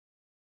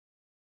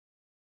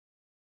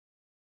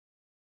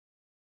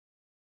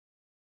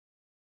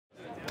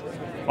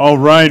All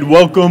right,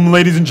 welcome,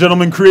 ladies and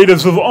gentlemen,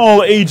 creatives of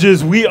all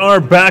ages. We are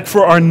back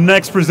for our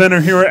next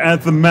presenter here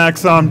at the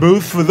Maxon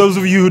booth. For those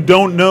of you who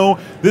don't know,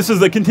 this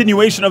is a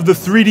continuation of the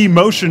 3D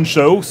Motion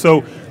Show,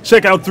 so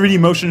check out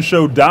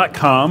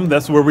 3dmotionshow.com.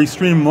 That's where we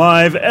stream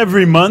live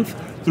every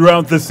month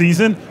throughout the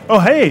season. Oh,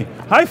 hey,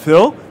 hi,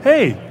 Phil.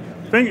 Hey,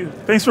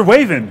 thanks for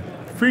waving.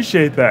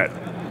 Appreciate that.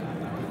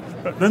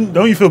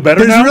 Don't you feel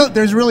better now?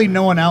 There's really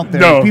no one out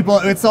there. No. People,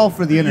 it's all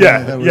for the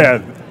internet.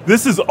 Yeah.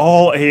 This is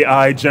all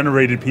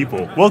AI-generated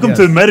people. Welcome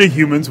to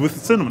MetaHumans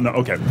with Cinema. No,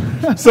 okay.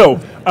 So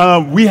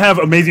we have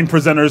amazing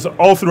presenters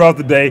all throughout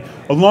the day.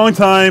 A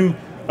long-time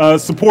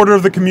supporter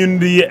of the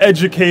community,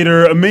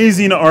 educator,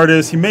 amazing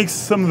artist. He makes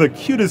some of the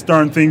cutest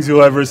darn things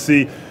you'll ever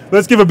see.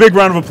 Let's give a big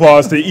round of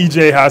applause to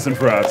EJ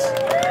Hassenfratz.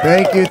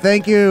 Thank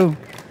you.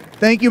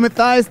 Thank you,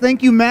 Matthias.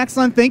 Thank you,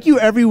 Maxon. Thank you,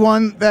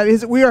 everyone.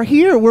 We are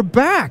here. We're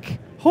back.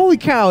 Holy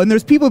cow, and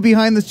there's people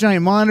behind this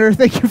giant monitor.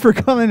 Thank you for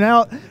coming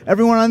out.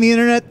 Everyone on the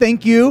internet,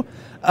 thank you.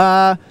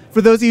 For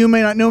those of you who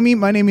may not know me,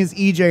 my name is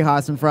EJ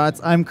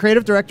Hassenfratz. I'm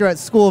creative director at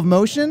School of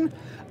Motion,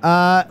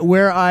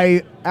 where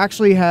I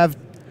actually have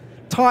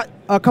taught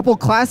a couple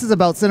classes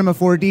about Cinema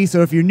 4D.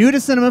 So if you're new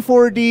to Cinema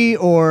 4D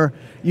or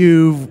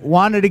you've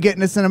wanted to get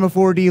into Cinema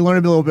 4D,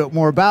 learn a little bit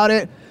more about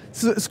it,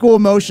 School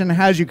of Motion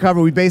has you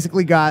covered. We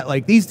basically got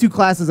like these two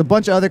classes, a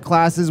bunch of other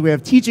classes. We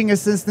have teaching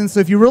assistants. So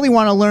if you really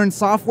want to learn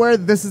software,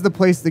 this is the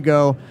place to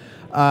go.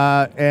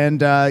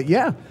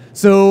 Yeah.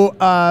 So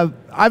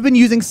I've been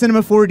using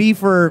Cinema 4D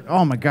for,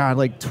 oh my God,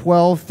 like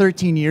 12,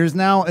 13 years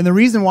now. And the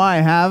reason why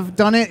I have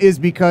done it is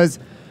because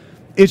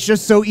it's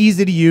just so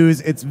easy to use.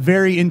 It's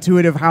very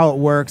intuitive how it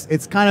works.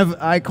 It's kind of,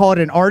 I call it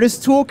an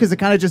artist tool because it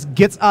kind of just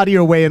gets out of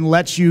your way and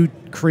lets you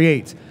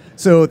create.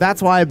 So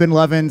that's why I've been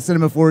loving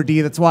Cinema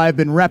 4D. That's why I've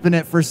been repping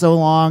it for so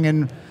long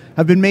and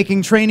have been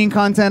making training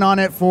content on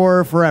it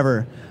for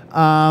forever.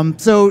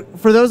 So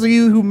for those of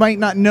you who might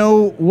not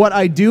know what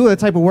I do, the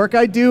type of work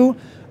I do,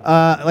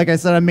 like I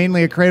said, I'm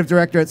mainly a creative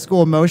director at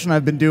School of Motion.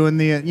 I've been doing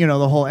the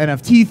whole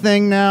NFT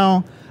thing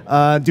now,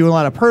 doing a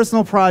lot of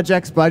personal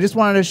projects, but I just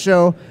wanted to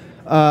show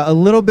a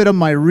little bit of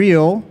my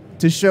reel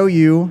to show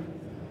you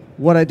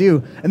what I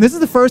do. And this is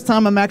the first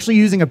time I'm actually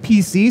using a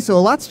PC, so a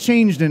lot's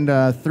changed in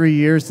 3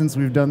 years since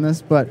we've done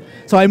this.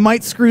 So I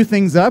might screw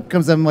things up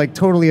because I'm like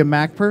totally a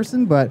Mac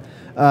person, but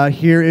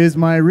here is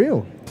my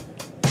reel.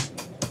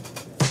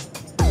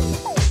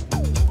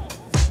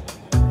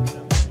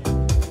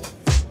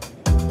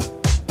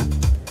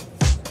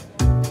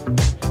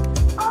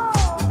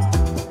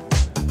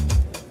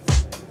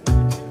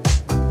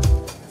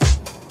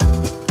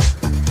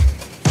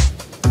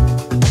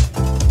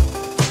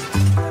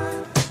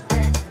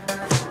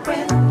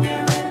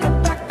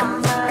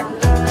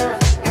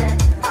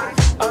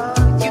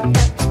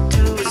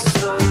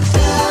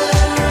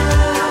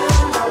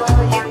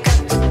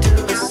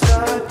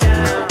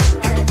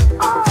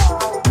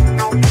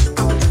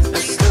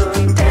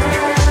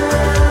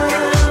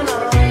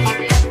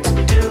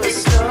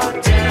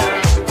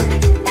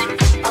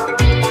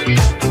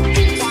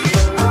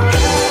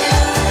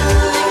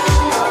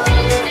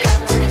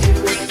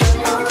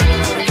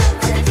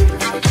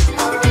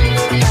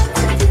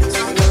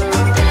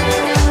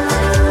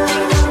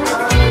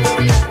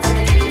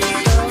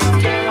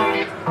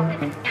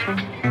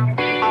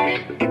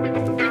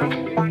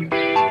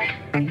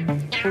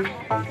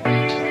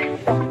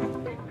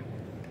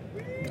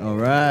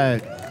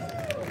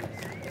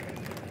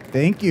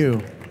 Thank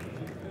you.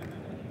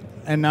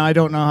 And now I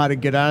don't know how to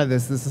get out of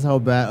this. This is how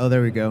bad. Oh,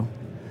 there we go.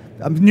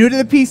 I'm new to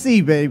the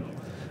PC, babe.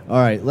 All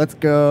right, let's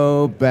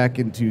go back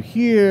into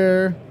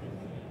here.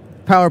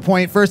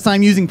 PowerPoint. First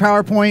time using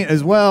PowerPoint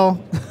as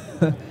well.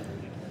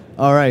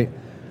 All right.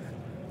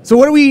 So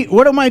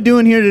what am I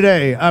doing here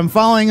today? I'm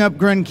following up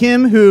Grun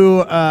Kim,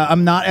 who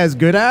I'm not as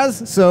good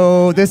as.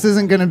 So this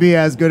isn't going to be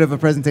as good of a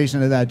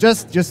presentation as that.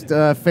 Just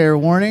fair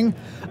warning.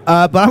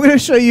 But I'm going to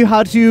show you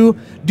how to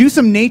do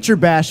some nature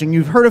bashing.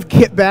 You've heard of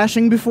kit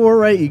bashing before,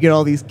 right? You get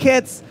all these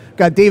kits.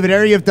 Got David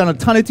Airy. I've done a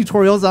ton of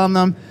tutorials on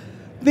them.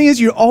 The thing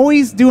is, you're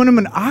always doing them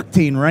in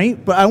Octane,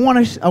 right? But I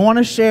want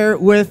to share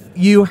with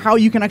you how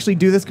you can actually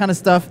do this kind of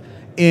stuff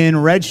in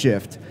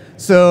Redshift.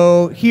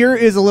 So here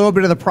is a little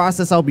bit of the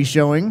process I'll be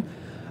showing,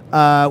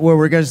 where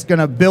we're just going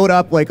to build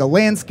up like a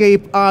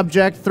landscape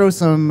object, throw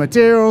some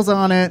materials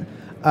on it,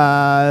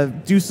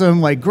 do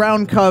some like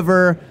ground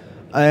cover,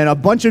 and a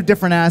bunch of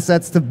different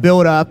assets to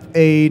build up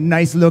a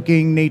nice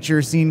looking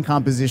nature scene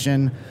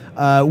composition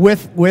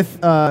with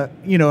a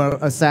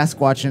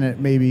Sasquatch in it,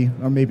 maybe,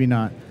 or maybe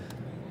not.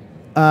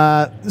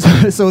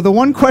 So the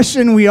one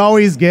question we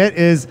always get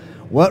is,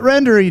 what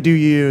renderer do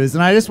you use?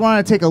 And I just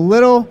want to take a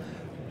little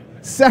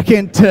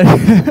second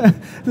to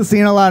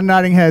seeing a lot of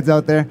nodding heads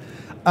out there,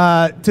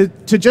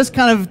 to just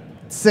kind of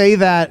say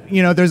that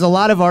there's a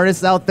lot of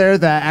artists out there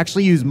that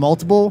actually use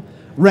multiple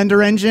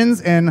render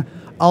engines, and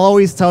I'll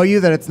always tell you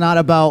that it's not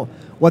about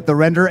what the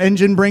render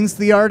engine brings to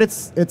the art,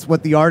 it's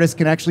what the artist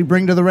can actually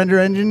bring to the render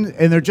engine,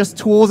 and they're just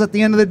tools at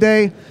the end of the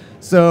day.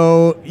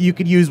 So you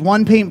could use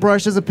one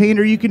paintbrush as a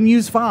painter, you can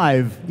use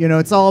 5.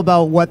 It's all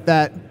about what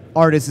that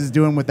artist is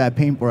doing with that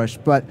paintbrush.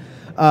 But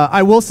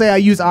I will say I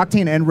use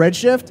Octane and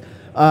Redshift,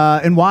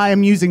 and why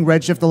I'm using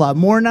Redshift a lot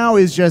more now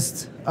is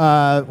just,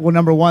 well,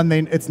 number one,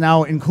 it's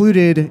now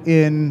included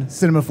in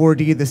Cinema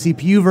 4D, the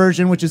CPU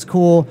version, which is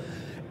cool,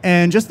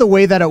 and just the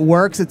way that it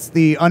works, it's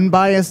the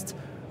unbiased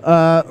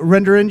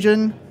render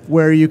engine,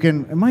 where you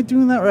can, am I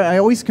doing that right? I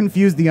always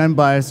confuse the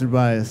unbiased or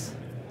biased.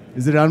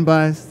 Is it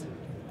unbiased?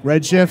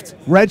 Redshift?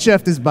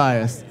 Redshift is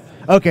biased.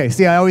 Okay,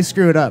 see, I always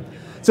screw it up.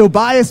 So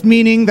biased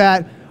meaning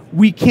that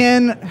we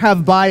can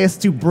have bias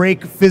to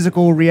break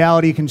physical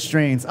reality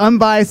constraints.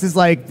 Unbiased is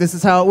like, this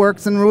is how it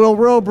works in real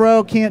world,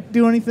 bro. Can't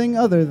do anything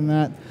other than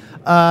that.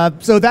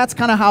 So that's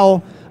kind of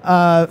how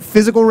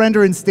physical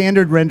render and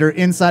standard render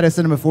inside of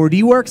Cinema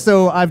 4D works.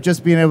 So I've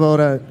just been able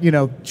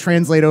to,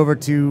 translate over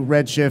to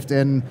Redshift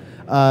and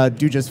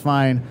do just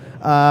fine.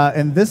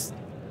 And these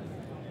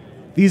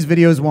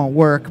videos won't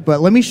work,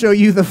 but let me show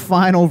you the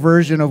final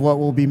version of what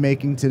we'll be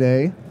making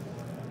today.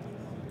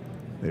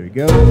 There we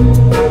go. A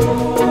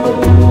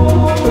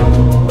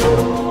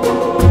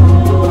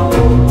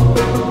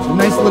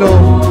nice little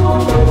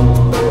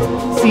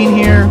scene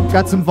here.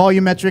 Got some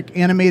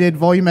animated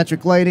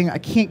volumetric lighting. I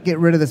can't get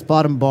rid of this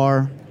bottom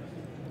bar.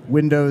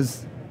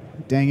 Windows.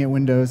 Dang it,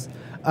 Windows.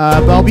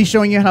 But I'll be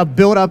showing you how to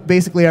build up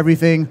basically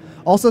everything.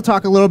 Also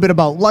talk a little bit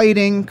about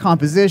lighting,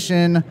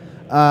 composition,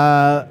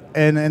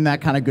 and that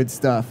kind of good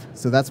stuff.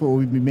 So that's what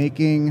we'll be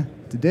making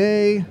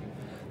today.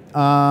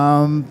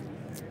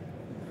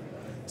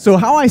 So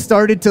how I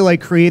started to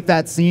create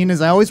that scene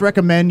is I always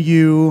recommend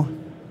you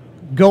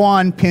go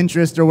on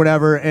Pinterest or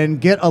whatever and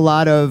get a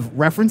lot of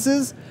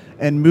references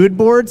and mood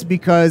boards,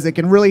 because it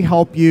can really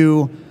help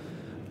you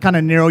kind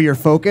of narrow your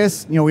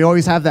focus. We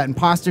always have that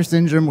imposter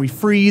syndrome. We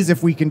freeze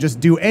if we can just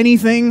do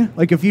anything.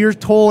 Like if you're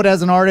told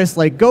as an artist,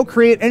 go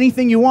create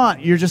anything you want,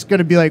 you're just going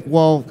to be like,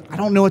 well, I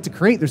don't know what to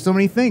create. There's so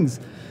many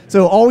things.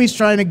 So always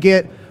trying to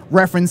get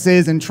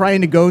references and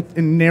trying to go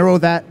and narrow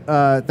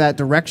that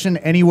direction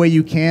any way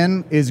you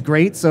can is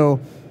great. So,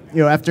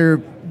 after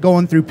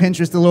going through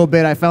Pinterest a little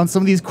bit, I found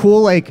some of these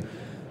cool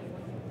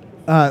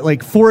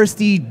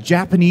foresty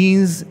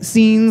Japanese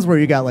scenes where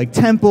you got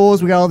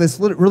temples. We got all this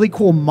really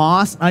cool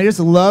moss. I just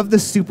love the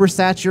super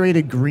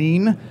saturated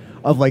green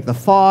of the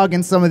fog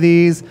in some of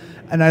these.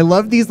 And I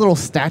love these little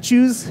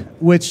statues,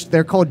 which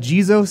they're called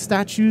Jizo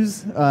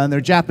statues. And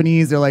they're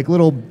Japanese. They're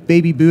little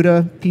baby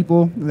Buddha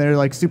people. And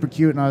they're super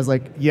cute. And I was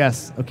like,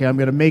 yes, okay, I'm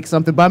going to make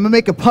something. But I'm going to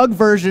make a pug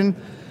version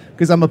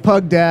because I'm a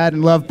pug dad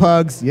and love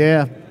pugs.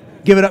 Yeah,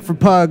 give it up for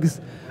pugs.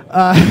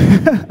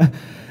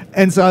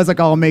 And so I was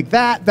like, I'll make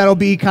that. That'll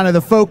be kind of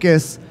the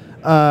focus,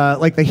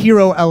 the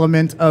hero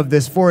element of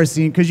this forest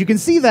scene. Because you can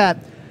see that,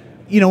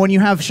 when you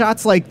have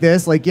shots like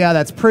this, yeah,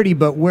 that's pretty,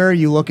 but where are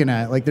you looking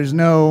at? There's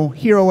no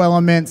hero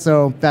element,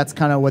 so that's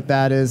kind of what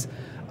that is.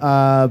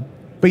 But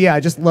yeah, I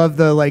just love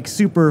the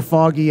super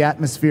foggy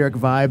atmospheric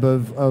vibe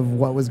of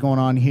what was going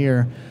on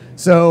here.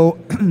 So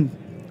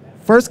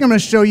first I'm going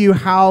to show you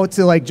how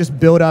to just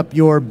build up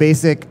your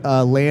basic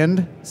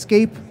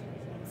landscape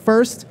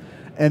first,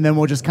 and then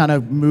we'll just kind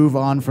of move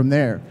on from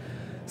there.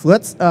 So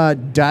let's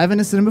dive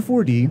into Cinema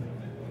 4D,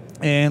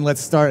 and let's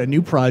start a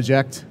new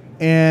project.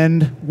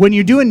 And when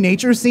you're doing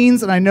nature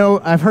scenes, and I know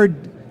I've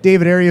heard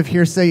David Ariev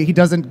here say he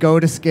doesn't go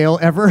to scale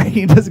ever,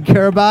 he doesn't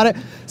care about it.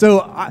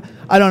 So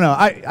I don't know.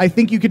 I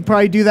think you could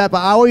probably do that, but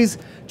I always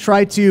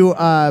try to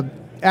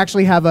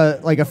actually have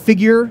a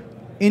figure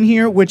in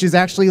here, which is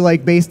actually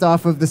based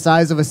off of the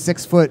size of a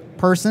 6-foot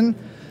person,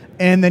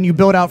 and then you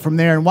build out from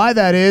there. And why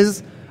that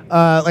is,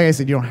 like I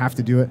said, you don't have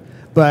to do it,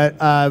 but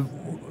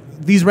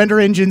these render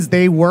engines,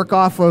 they work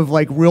off of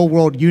real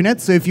world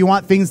units. So if you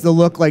want things to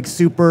look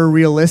super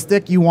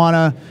realistic, you want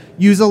to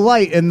use a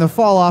light, and the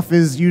fall off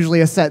is usually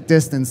a set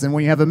distance. And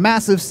when you have a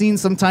massive scene,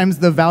 sometimes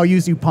the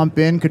values you pump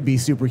in could be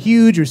super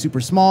huge or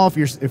super small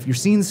if your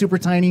scene's super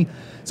tiny.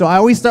 So I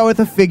always start with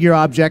a figure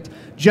object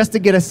just to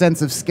get a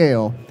sense of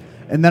scale.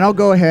 And then I'll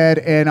go ahead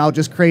and I'll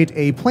just create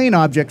a plane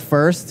object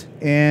first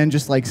and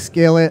just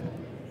scale it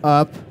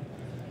up.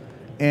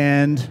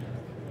 And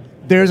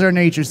there's our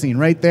nature scene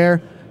right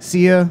there.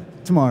 See ya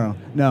tomorrow.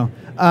 No.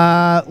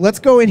 Let's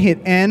go and hit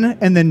N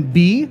and then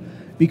B,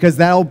 because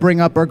that'll bring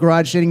up our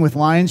garage shading with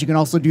lines. You can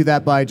also do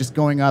that by just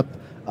going up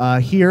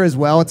here as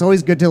well. It's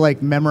always good to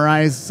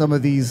memorize some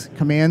of these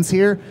commands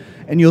here.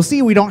 And you'll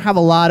see we don't have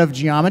a lot of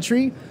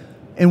geometry.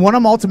 And what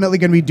I'm ultimately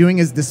going to be doing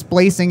is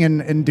displacing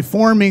and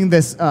deforming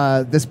this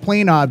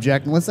plane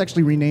object. And let's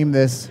actually rename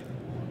this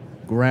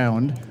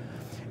ground.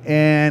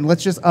 And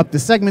let's just up the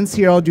segments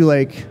here. I'll do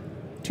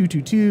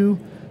 222,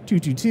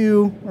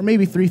 222, or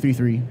maybe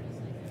 333.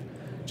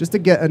 Just to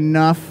get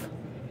enough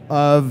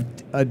of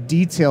a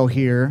detail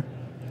here.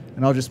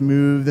 And I'll just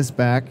move this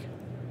back.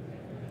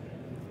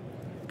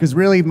 Because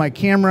really my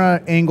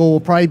camera angle will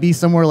probably be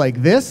somewhere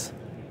like this.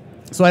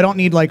 So I don't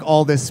need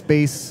all this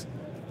space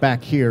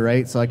back here,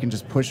 right? So I can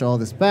just push all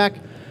this back.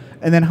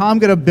 And then how I'm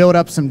going to build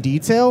up some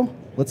detail.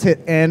 Let's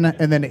hit N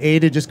and then A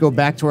to just go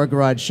back to our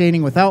garage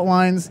shading with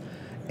outlines.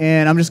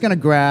 And I'm just going to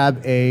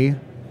grab a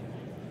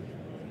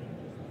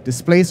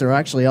displacer.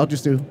 Actually, I'll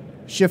just do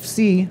Shift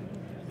C.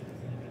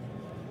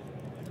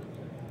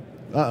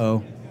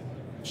 Uh-oh.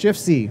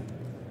 Shift-C.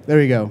 There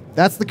we go.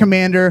 That's the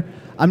commander.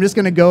 I'm just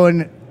going to go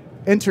and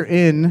enter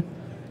in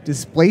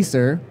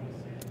displacer,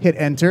 hit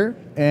enter,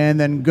 and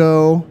then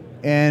go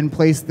and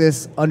place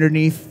this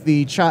underneath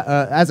the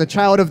as a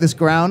child of this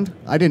ground.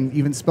 I didn't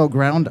even spell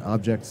ground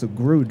object, so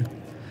Grood.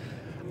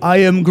 I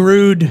am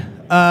Grood,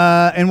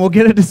 and we'll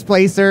get a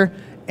displacer,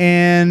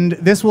 and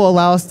this will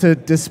allow us to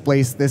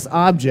displace this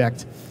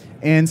object.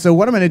 And so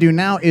what I'm going to do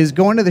now is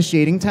go into the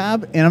shading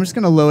tab, and I'm just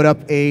going to load up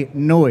a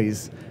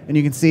noise. And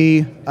you can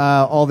see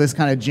all this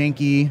kind of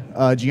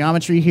janky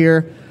geometry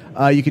here.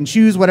 You can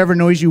choose whatever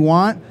noise you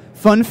want.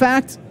 Fun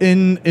fact,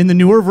 in the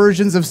newer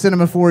versions of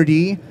Cinema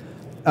 4D,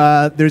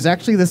 there's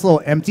actually this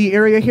little empty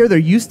area here. There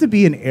used to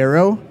be an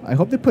arrow. I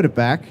hope they put it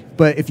back.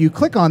 But if you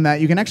click on that,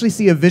 you can actually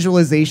see a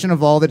visualization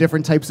of all the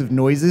different types of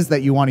noises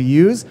that you want to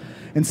use.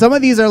 And some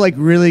of these are like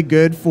really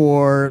good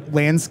for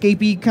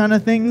landscapey kind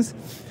of things.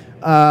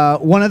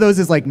 One of those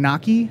is like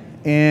Naki.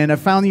 And I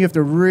found that you have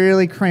to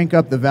really crank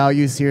up the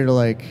values here to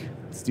like,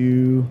 let's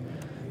do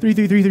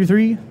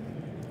 33333,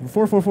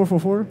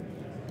 44444.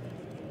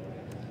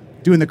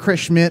 Doing the Chris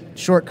Schmidt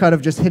shortcut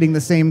of just hitting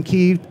the same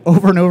key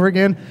over and over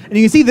again. And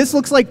you can see this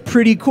looks like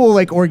pretty cool,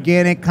 like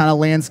organic kind of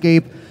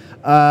landscape.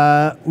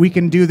 We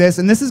can do this.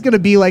 And this is going to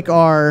be like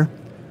our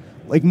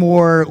like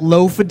more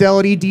low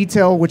fidelity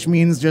detail, which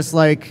means just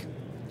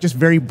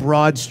very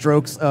broad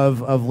strokes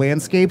of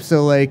landscape.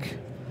 So like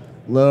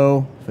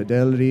low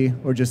fidelity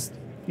or just,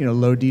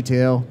 low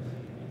detail.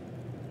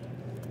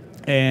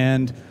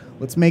 And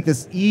let's make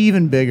this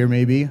even bigger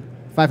maybe.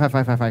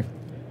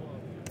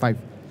 5.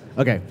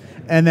 Okay.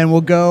 And then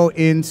we'll go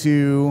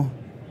into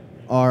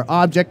our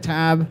object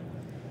tab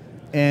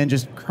and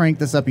just crank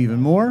this up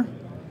even more.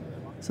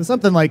 So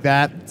something like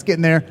that. It's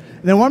getting there.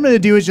 And then what I'm going to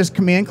do is just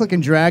command click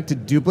and drag to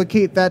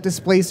duplicate that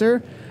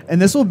displacer.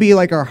 And this will be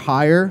like our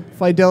higher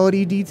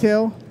fidelity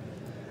detail.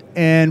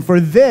 And for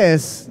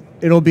this,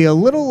 it'll be a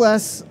little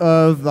less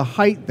of the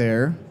height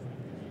there.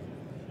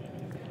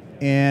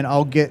 And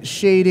I'll get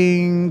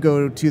shading,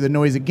 go to the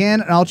noise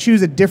again, and I'll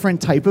choose a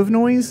different type of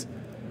noise.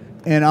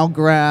 And I'll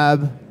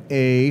grab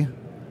a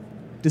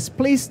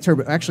displaced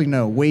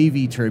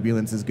wavy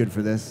turbulence is good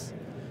for this.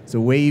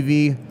 So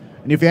wavy,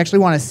 and if you actually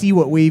want to see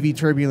what wavy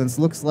turbulence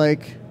looks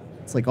like,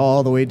 it's like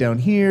all the way down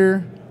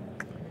here.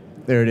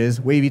 There it is,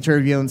 wavy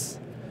turbulence.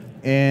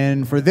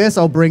 And for this,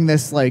 I'll bring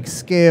this like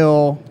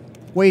scale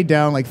way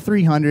down, like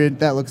 300.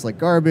 That looks like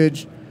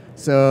garbage.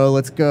 So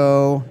let's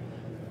go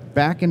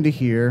back into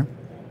here,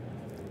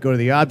 go to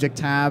the object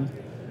tab,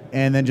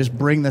 and then just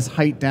bring this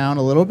height down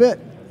a little bit.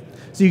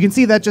 So you can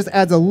see that just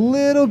adds a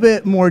little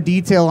bit more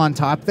detail on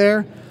top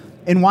there.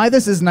 And why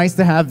this is nice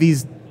to have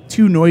these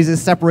two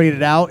noises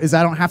separated out is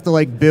I don't have to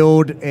like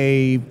build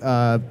a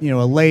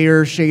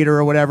layer shader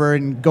or whatever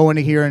and go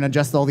into here and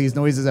adjust all these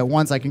noises at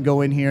once. I can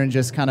go in here and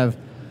just kind of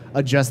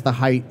adjust the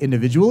height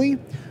individually,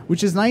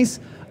 which is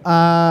nice.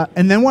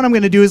 And then what I'm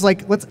going to do is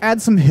let's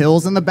add some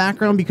hills in the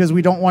background because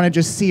we don't want to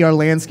just see our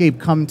landscape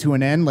come to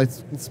an end.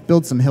 Let's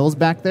build some hills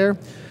back there.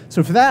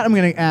 So for that, I'm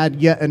going to add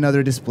yet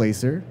another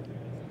displacer.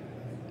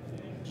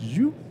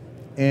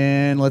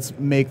 And let's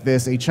make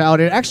this a child.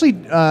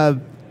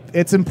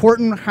 It's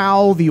important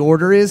how the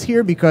order is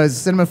here because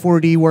Cinema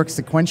 4D works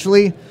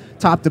sequentially,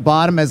 top to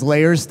bottom as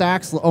layers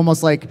stacks,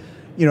 almost like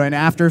in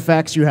After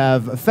Effects you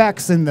have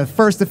effects, and the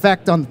first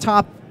effect on the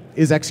top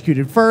is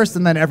executed first,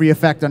 and then every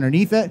effect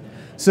underneath it.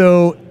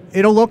 So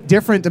it'll look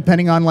different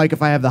depending on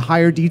if I have the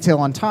higher detail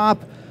on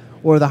top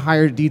or the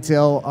higher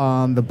detail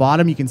on the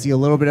bottom. You can see a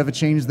little bit of a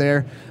change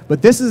there.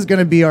 But this is going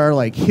to be our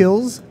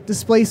hills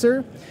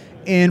displacer.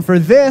 And for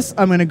this,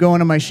 I'm going to go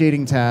into my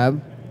shading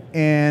tab,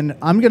 and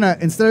I'm going to,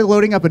 instead of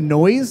loading up a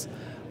noise,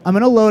 I'm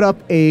going to load up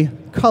a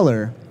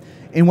color.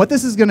 And what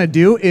this is going to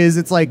do is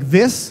it's like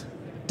this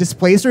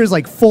displacer is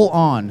full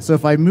on. So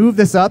if I move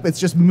this up, it's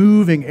just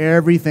moving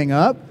everything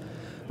up.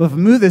 But if I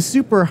move this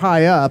super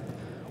high up,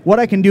 what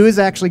I can do is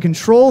actually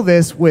control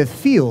this with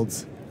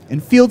fields.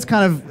 And fields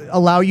kind of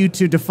allow you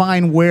to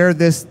define where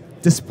this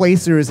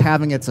displacer is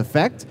having its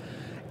effect.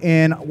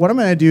 And what I'm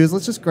going to do is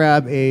let's just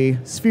grab a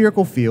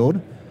spherical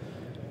field.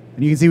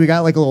 And you can see we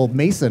got a little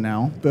mesa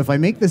now. But if I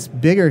make this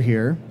bigger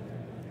here,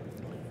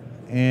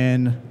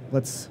 and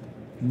let's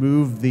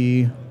move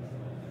the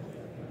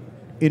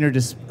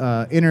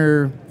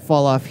inner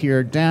fall off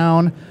here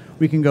down,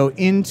 we can go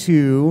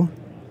into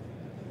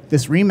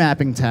this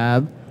remapping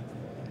tab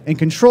and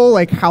control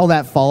how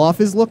that fall off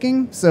is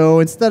looking.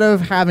 So instead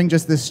of having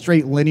just this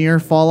straight linear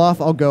fall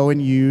off, I'll go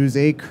and use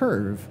a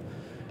curve.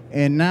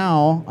 And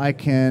now I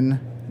can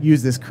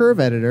use this curve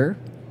editor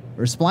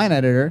or spline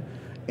editor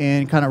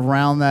and kind of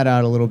round that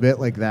out a little bit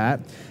like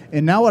that.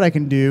 And now what I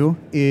can do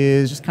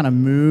is just kind of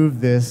move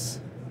this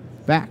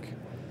back.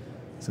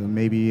 So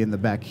maybe in the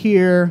back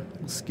here,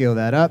 we'll scale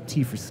that up,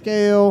 T for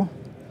scale.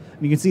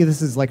 And you can see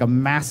this is a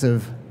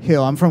massive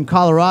hill. I'm from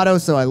Colorado,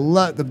 so I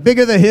love, the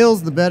bigger the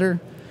hills, the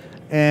better.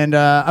 And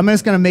I'm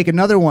just going to make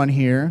another one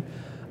here.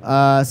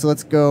 So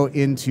let's go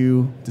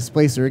into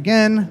displacer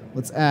again.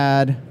 Let's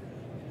add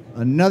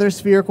another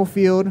spherical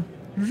field.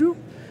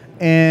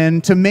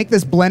 And to make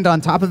this blend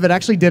on top of it,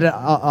 actually did it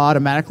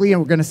automatically,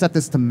 and we're going to set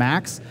this to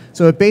max.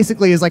 So it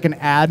basically is like an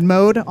add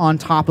mode on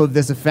top of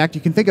this effect.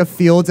 You can think of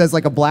fields as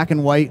like a black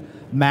and white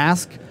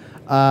mask.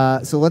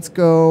 So let's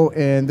go,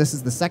 and this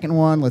is the second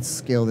one. Let's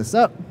scale this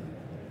up.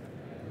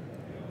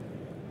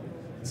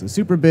 So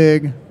super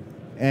big,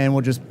 and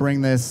we'll just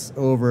bring this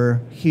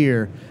over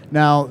here.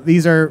 Now,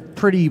 these are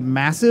pretty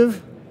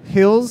massive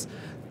hills.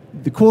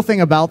 The cool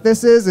thing about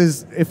this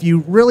is if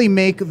you really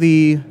make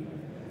the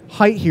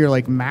height here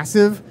like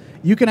massive,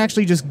 you can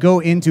actually just go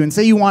into, and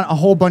say you want a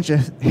whole bunch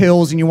of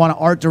hills and you want to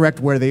art direct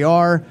where they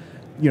are,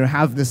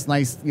 have this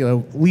nice,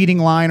 leading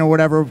line or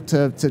whatever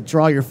to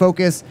draw your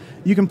focus.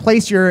 You can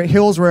place your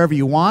hills wherever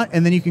you want,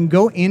 and then you can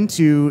go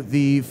into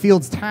the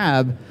Fields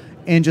tab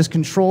and just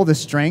control the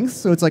strength.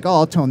 So it's like, oh,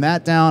 I'll tone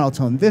that down, I'll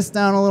tone this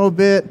down a little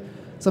bit,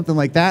 something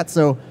like that.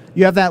 So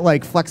you have that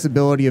like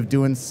flexibility of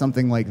doing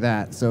something like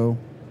that. So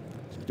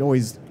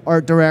always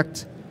art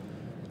direct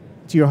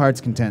to your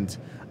heart's content.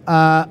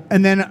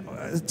 And then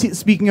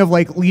speaking of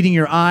like leading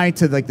your eye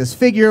to like this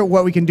figure,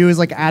 what we can do is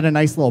like add a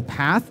nice little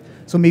path.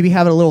 So maybe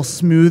have it a little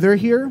smoother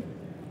here.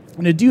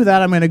 And to do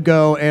that, I'm going to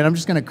go and I'm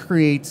just going to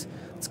create,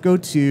 let's go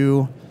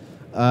to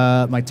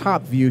my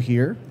top view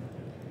here.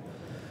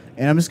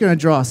 And I'm just going to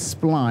draw a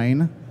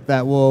spline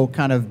that will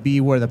kind of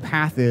be where the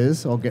path is.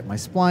 So I'll get my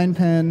spline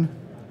pen,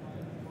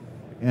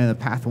 and the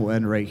path will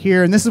end right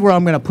here. And this is where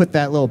I'm going to put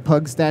that little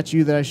pug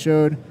statue that I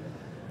showed,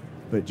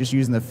 but just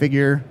using the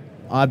figure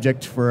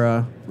object for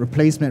a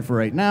replacement for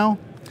right now.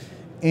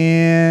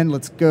 And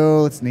let's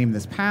name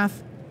this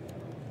path.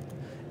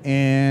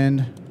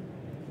 And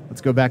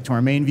let's go back to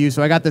our main view.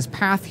 So I got this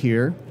path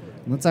here.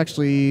 Let's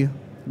actually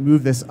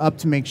move this up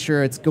to make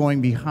sure it's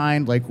going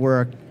behind like where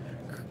our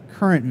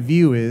current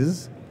view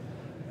is.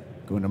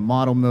 Go into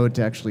model mode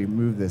to actually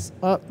move this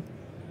up.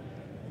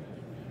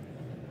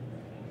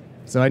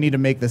 So I need to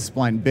make this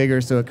spline bigger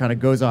so it kind of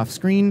goes off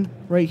screen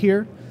right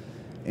here.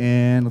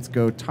 And let's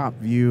go top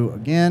view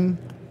again.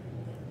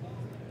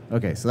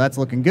 Okay, so that's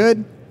looking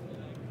good.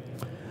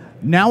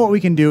 Now what we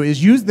can do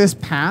is use this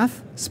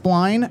path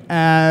spline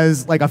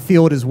as like a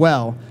field as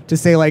well to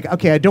say like,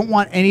 okay, I don't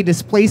want any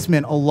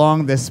displacement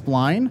along this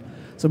spline.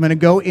 So I'm going to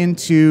go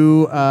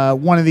into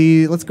one of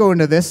the, let's go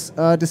into this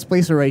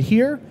displacer right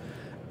here.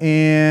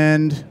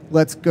 And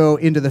let's go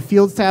into the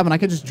Fields tab, and I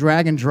can just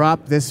drag and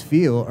drop this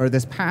field or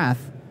this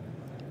path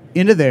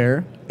into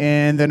there.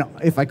 And then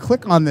if I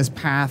click on this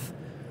path,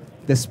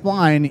 this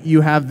spline,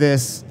 you have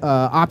this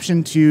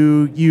option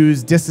to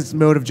use distance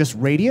mode of just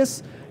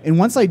radius. And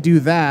once I do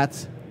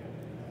that,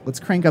 let's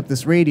crank up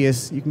this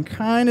radius. You can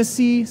kind of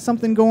see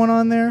something going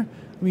on there.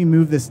 Let me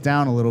move this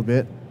down a little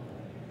bit.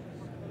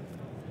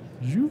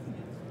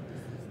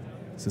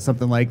 So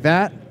something like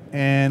that.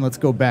 And let's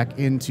go back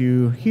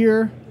into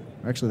here,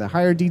 or actually the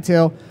higher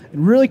detail,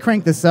 and really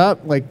crank this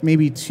up, like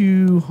maybe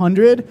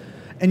 200.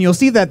 And you'll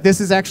see that this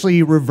is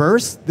actually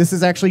reverse. This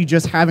is actually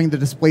just having the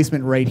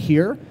displacement right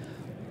here.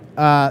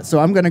 So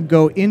I'm going to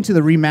go into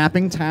the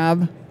remapping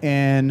tab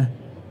and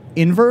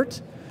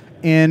invert.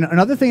 And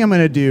another thing I'm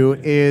going to do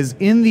is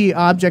in the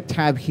object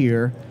tab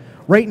here,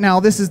 right now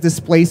this is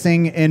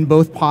displacing in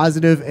both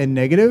positive and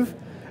negative.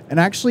 And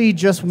I actually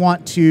just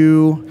want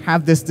to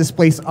have this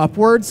displace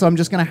upward, so I'm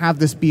just going to have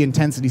this be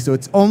intensity. So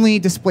it's only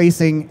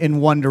displacing in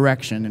one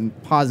direction, in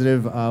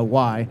positive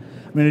Y.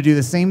 I'm going to do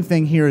the same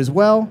thing here as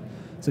well.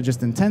 So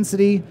just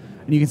intensity.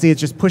 And you can see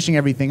it's just pushing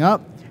everything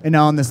up. And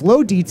now on this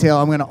low detail,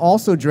 I'm going to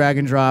also drag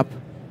and drop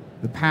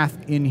the path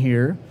in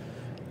here.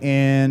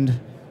 And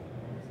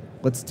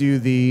let's do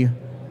the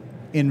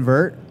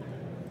invert.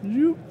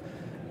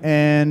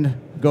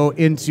 And go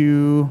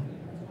into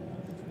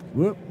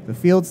the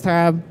Fields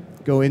tab.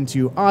 Go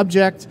into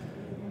object,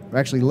 or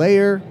actually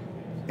layer,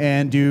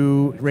 and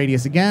do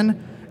radius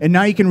again. And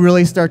now you can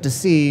really start to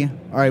see,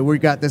 all right,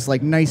 we've got this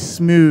like nice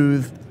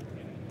smooth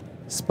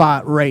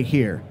spot right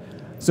here.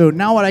 So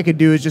now what I could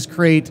do is just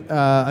create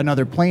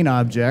another plane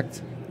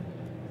object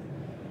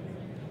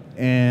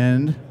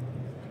and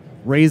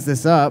raise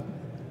this up,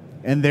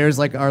 and there's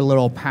like our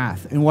little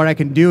path. And what I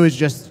can do is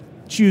just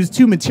choose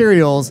two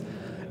materials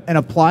and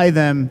apply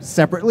them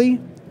separately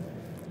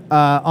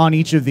on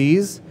each of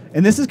these.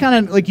 And this is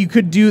kind of like you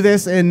could do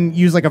this and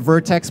use like a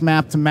vertex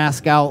map to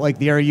mask out like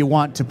the area you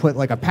want to put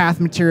like a path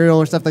material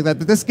or stuff like that.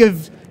 But this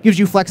gives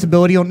you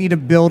flexibility. You don't need to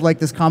build like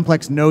this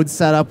complex node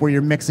setup where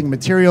you're mixing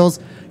materials.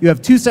 You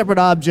have two separate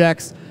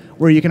objects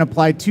where you can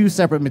apply two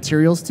separate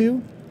materials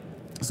to.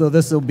 So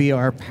this will be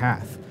our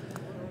path.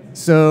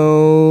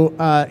 So,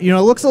 it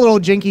looks a little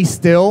janky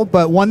still,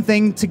 but one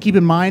thing to keep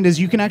in mind is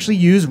you can actually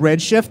use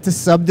Redshift to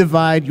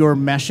subdivide your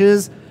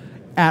meshes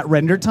at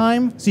render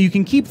time, so you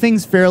can keep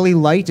things fairly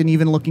light and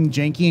even looking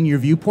janky in your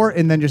viewport,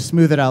 and then just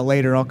smooth it out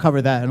later. I'll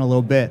cover that in a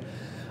little bit.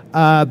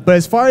 But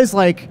as far as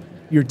like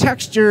your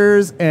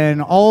textures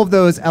and all of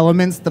those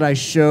elements that I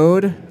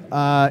showed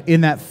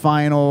in that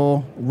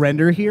final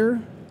render here,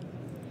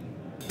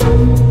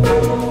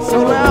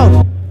 so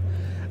loud.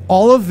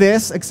 All of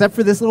this, except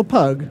for this little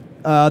pug,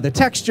 the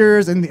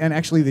textures, and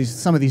actually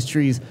some of these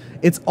trees.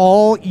 It's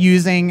all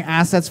using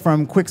assets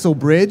from Quixel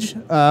Bridge,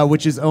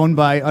 which is owned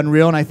by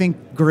Unreal, and I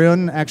think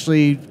Grun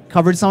actually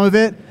covered some of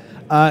it.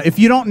 If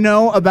you don't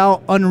know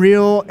about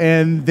Unreal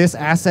and this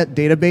asset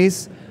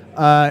database,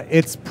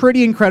 it's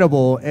pretty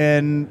incredible.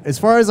 And as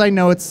far as I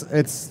know,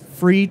 it's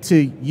free to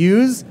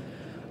use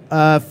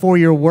for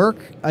your work.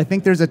 I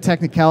think there's a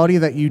technicality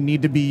that you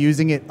need to be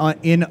using it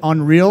in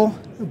Unreal,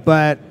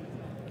 but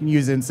you can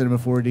use it in Cinema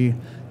 4D.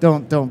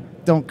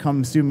 Don't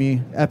come sue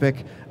me,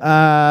 Epic.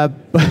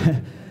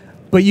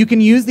 But you can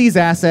use these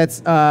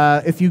assets.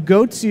 If you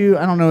go to,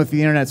 I don't know if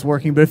the internet's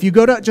working, but if you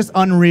go to just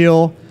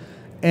Unreal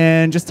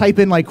and just type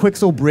in like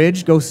Quixel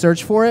Bridge, go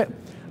search for it.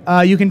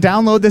 You can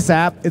download this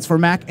app. It's for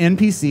Mac and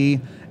PC,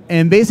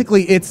 and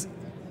basically it's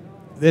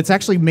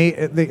actually made.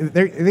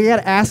 They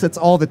had assets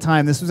all the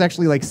time. This was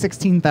actually like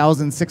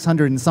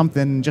 16,600 and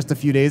something just a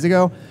few days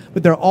ago.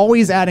 But they're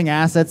always adding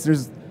assets.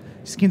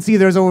 You can see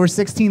there's over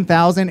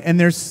 16,000, and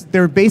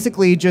they're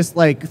basically just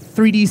like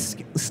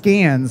 3D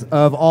scans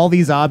of all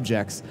these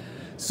objects.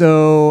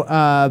 So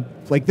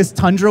like this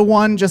Tundra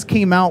one just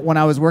came out when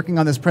I was working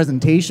on this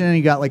presentation.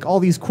 You got like all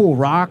these cool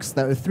rocks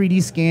that are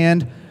 3D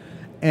scanned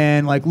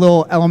and like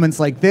little elements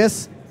like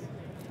this.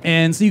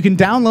 And so you can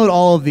download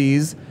all of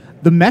these.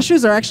 The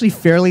meshes are actually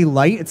fairly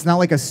light. It's not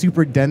like a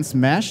super dense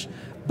mesh.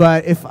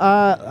 But if,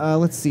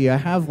 let's see, I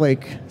have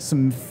like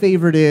some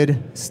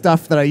favorited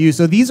stuff that I use.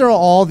 So these are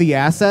all the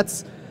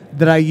assets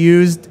that I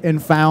used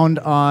and found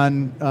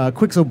on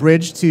Quixel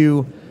Bridge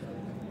to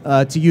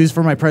use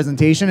for my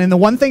presentation. And the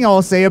one thing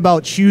I'll say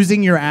about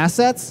choosing your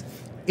assets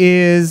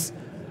is,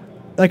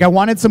 like, I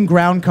wanted some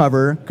ground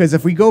cover, because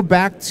if we go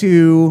back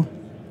to,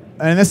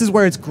 and this is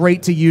where it's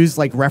great to use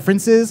like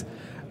references,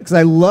 because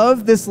I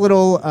love this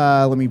little,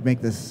 let me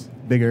make this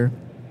bigger.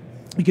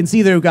 You can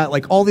see they've got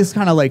like all this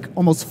kind of like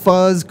almost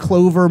fuzz,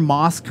 clover,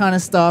 moss kind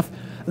of stuff.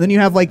 And then you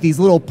have like these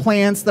little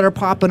plants that are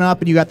popping up,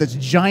 and you got this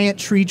giant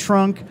tree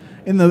trunk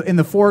in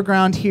the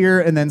foreground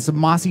here, and then some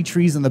mossy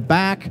trees in the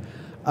back.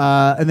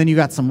 And then you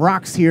got some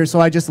rocks here. So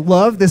I just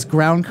love this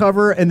ground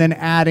cover, and then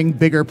adding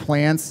bigger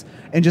plants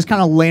and just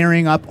kind of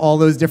layering up all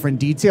those different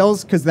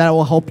details, because that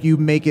will help you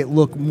make it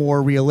look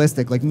more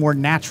realistic, like more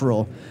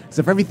natural. So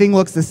if everything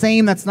looks the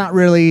same, that's not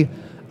really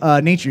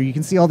nature. You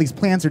can see all these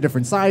plants are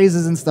different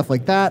sizes and stuff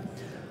like that.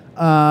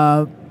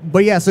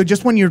 But yeah, so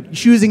just when you're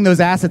choosing those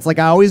assets, like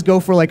I always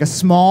go for like a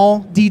small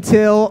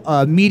detail,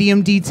 a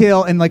medium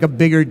detail, and like a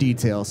bigger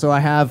detail. So I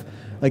have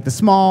like the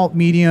small,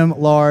 medium,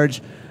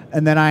 large,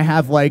 and then I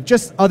have like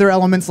just other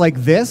elements like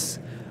this.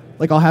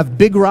 Like I'll have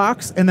big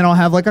rocks, and then I'll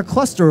have like a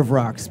cluster of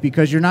rocks,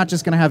 because you're not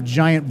just gonna have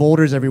giant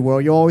boulders everywhere.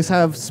 You always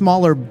have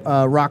smaller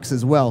rocks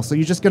as well. So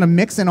you're just gonna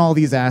mix in all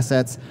these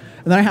assets.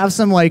 And then I have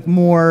some like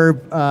more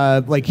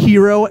like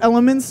hero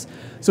elements.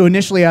 So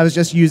initially I was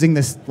just using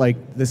this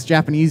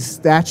Japanese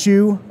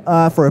statue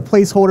for a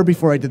placeholder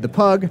before I did the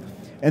pug,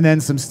 and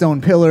then some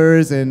stone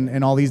pillars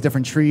and all these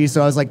different trees.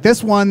 So I was like,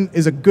 this one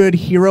is a good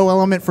hero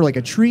element for like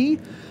a tree,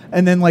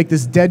 and then like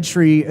this dead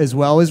tree as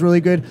well is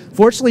really good.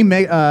 Fortunately,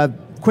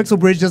 Quixel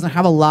Bridge doesn't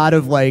have a lot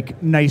of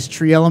like nice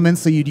tree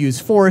elements, so you'd use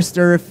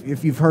Forester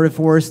if you've heard of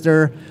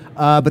Forester.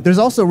 But there's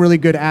also really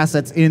good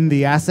assets in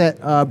the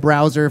asset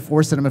browser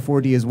for Cinema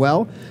 4D as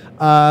well.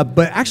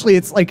 But actually,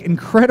 it's like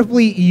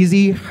incredibly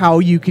easy how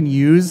you can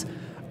use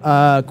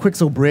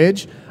Quixel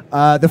Bridge.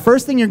 The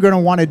first thing you're going to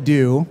want to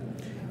do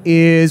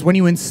is when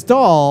you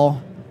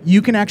install,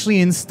 you can actually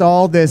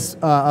install this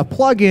a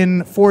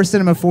plugin for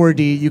Cinema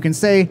 4D. You can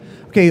say,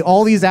 okay,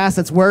 all these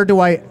assets, where do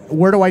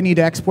I need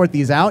to export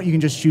these out? You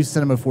can just choose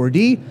Cinema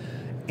 4D.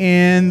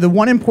 And the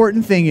one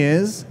important thing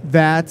is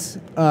that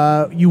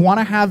you want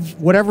to have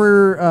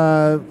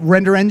whatever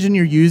render engine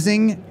you're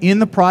using in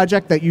the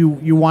project that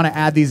you want to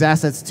add these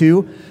assets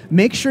to.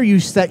 Make sure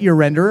you set your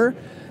renderer,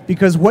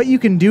 because what you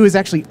can do is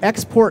actually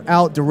export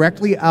out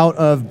directly out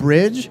of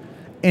Bridge,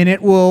 and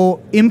it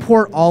will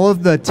import all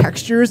of the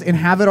textures and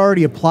have it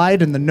already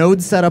applied and the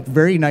node set up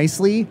very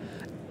nicely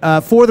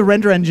for the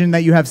render engine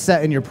that you have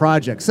set in your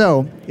project.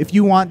 So if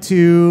you want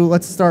to,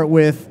 let's start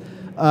with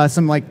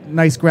some like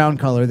nice ground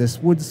color, this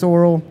wood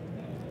sorrel.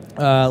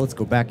 Let's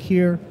go back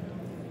here.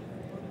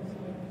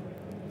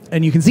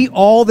 And you can see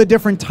all the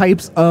different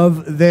types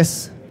of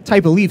this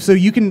type of leaf. So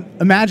you can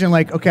imagine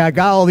like, okay, I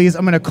got all these,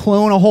 I'm gonna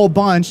clone a whole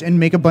bunch and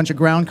make a bunch of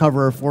ground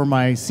cover for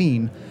my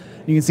scene.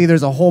 You can see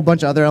there's a whole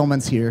bunch of other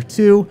elements here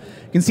too.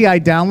 You can see I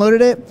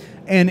downloaded it,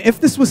 and if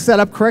this was set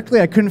up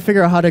correctly, I couldn't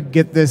figure out how to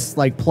get this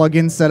like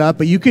plugin set up,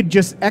 but you could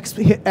just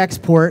hit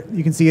export.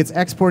 You can see it's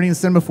exporting to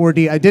Cinema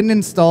 4D. I didn't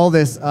install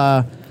this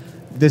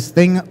this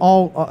thing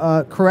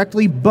all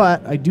correctly,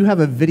 but I do have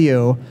a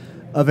video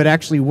of it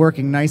actually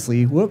working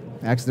nicely. Whoop,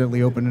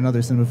 accidentally opened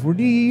another Cinema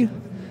 4D.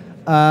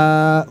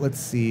 Let's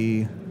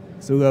see.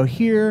 So we'll go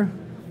here.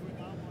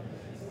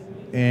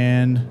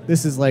 And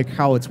this is like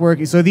how it's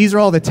working. So these are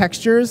all the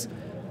textures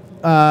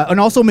and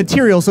also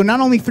materials. So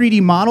not only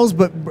 3D models,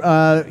 but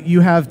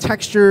you have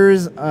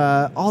textures,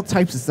 all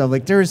types of stuff.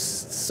 Like there's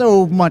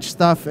so much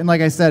stuff. And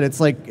like I said, it's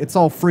like it's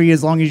all free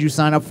as long as you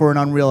sign up for an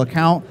Unreal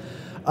account.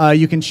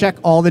 You can check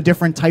all the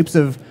different types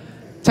of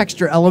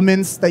texture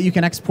elements that you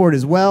can export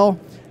as well.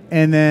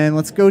 And then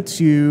let's go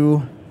to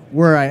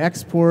where I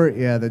export.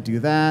 Yeah, do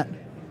that.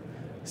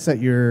 Set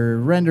your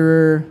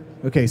renderer.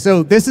 Okay,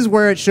 so this is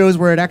where it shows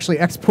where it actually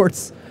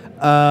exports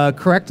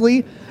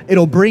correctly.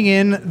 It'll bring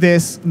in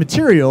this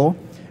material,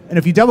 and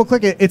if you double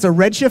click it, it's a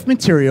Redshift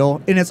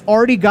material, and it's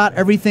already got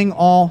everything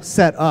all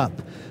set up.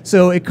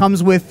 So it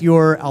comes with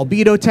your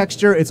albedo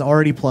texture, it's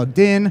already plugged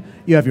in.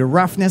 You have your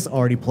roughness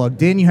already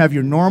plugged in. You have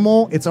your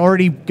normal, it's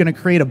already going to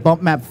create a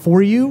bump map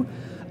for you.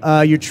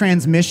 Your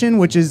transmission,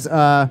 which is,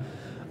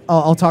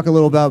 I'll talk a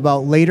little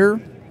about later.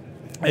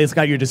 It's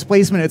got your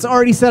displacement, it's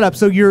already set up.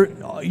 So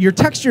your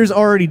texture is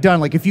already done.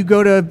 Like if you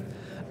go to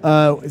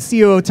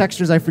COO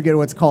textures, I forget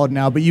what it's called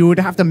now, but you would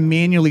have to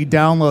manually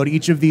download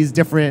each of these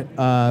different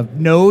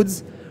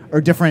nodes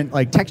or different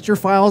like texture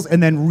files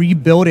and then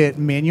rebuild it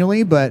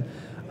manually. But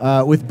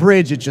with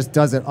Bridge, it just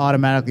does it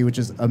automatically, which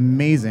is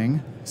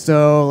amazing.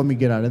 So let me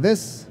get out of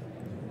this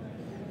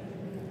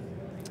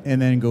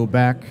and then go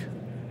back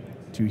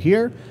to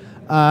here.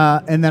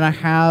 And then I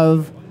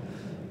have,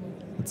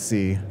 let's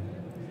see,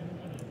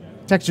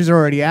 textures are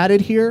already added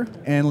here.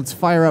 And let's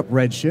fire up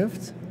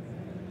Redshift.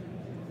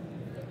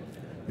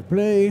 Hit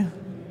play.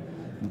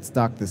 Let's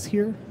dock this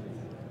here.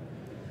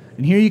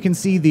 And here you can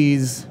see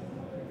these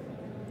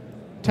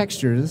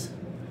textures.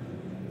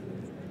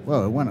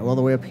 Whoa, it went all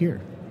the way up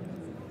here.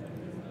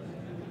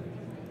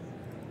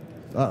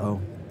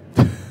 Uh-oh.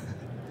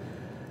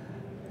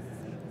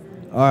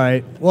 All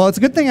right. Well, it's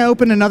a good thing I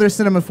opened another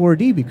Cinema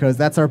 4D because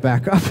that's our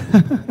backup.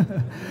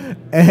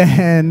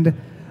 And,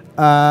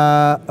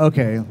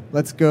 okay,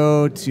 let's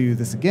go to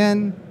this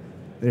again.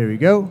 There we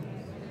go.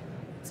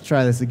 Let's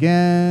try this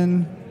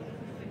again.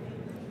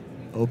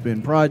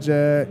 Open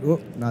project.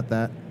 Whoop, not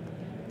that.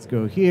 Let's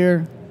go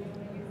here.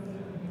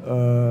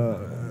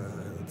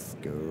 Let's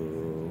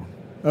go.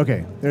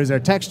 Okay, there's our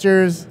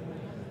textures.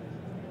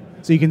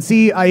 So you can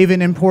see I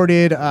even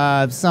imported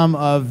some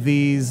of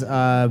these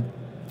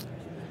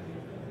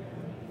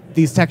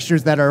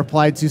textures that are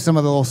applied to some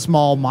of the little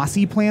small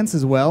mossy plants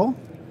as well.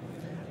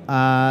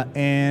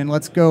 And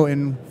let's go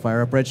and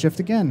fire up Redshift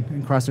again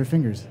and cross our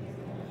fingers.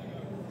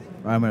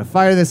 All right, I'm going to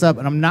fire this up,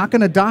 and I'm not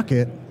going to dock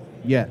it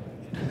yet.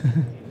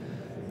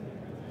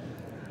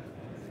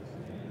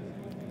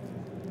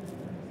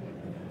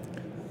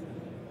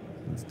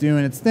 It's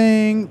doing its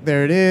thing.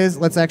 There it is.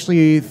 Let's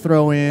actually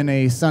throw in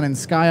a sun and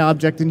sky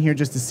object in here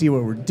just to see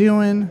what we're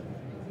doing.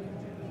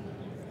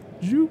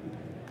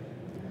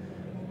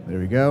 There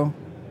we go.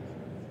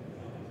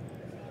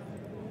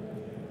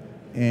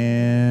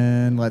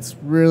 And let's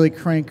really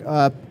crank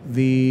up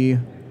the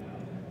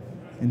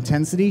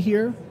intensity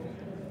here.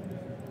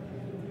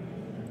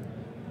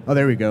 Oh,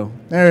 there we go.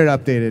 There it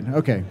updated.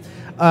 Okay.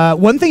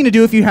 One thing to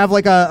do if you have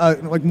like a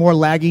more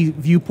laggy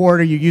viewport,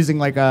 or you're using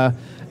like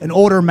an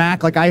older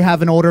Mac, like I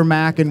have an older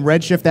Mac and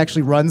Redshift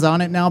actually runs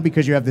on it now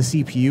because you have the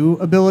CPU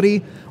ability.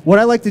 What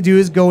I like to do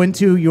is go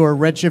into your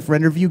Redshift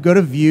render view, go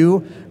to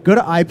view, go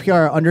to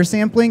IPR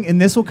undersampling,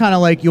 and this will kind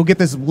of like, you'll get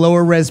this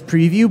lower res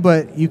preview,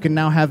 but you can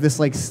now have this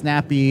like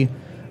snappy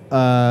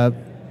kind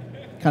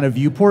of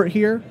viewport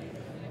here.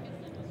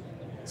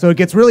 So it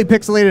gets really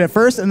pixelated at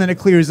first and then it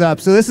clears up.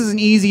 So this is an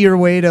easier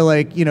way to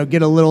like, you know,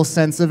 get a little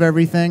sense of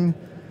everything.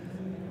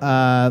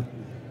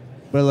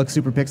 But it looks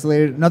super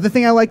pixelated. Another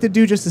thing I like to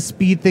do just to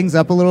speed things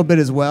up a little bit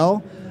as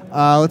well,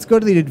 let's go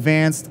to the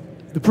advanced.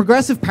 The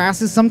progressive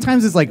passes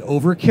sometimes is like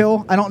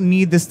overkill. I don't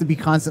need this to be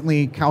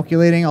constantly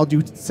calculating. I'll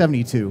do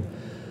 72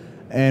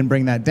 and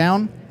bring that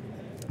down.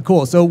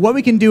 Cool, so what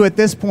we can do at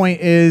this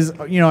point is,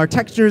 you know, our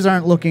textures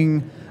aren't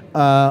looking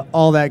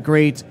all that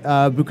great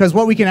because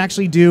what we can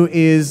actually do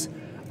is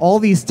all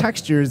these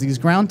textures, these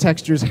ground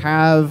textures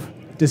have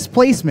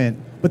displacement,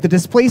 but the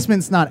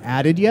displacement's not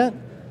added yet.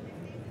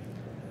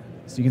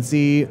 So you can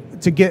see,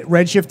 to get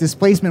Redshift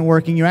displacement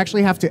working, you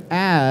actually have to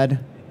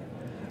add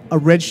a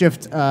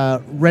Redshift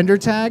render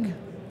tag,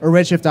 or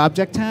Redshift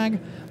object tag,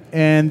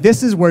 and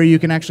this is where you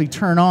can actually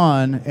turn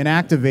on and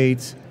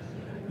activate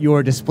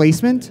your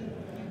displacement.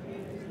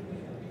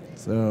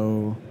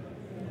 So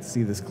let's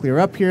see this clear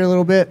up here a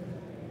little bit.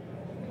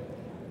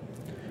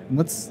 And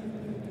let's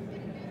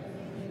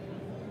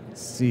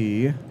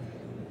see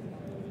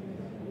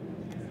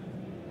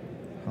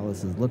how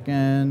this is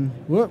looking.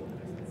 Whoop.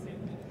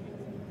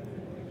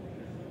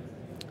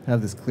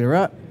 Have this clear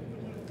up.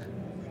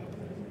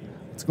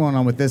 What's going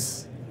on with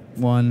this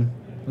one?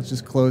 Let's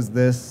just close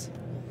this.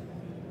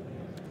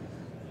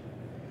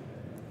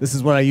 This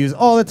is what I use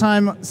all the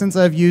time since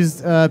I've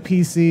used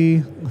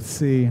PC. Let's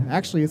see.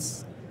 Actually,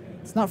 it's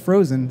not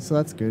frozen, so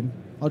that's good.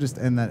 I'll just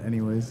end that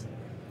anyways.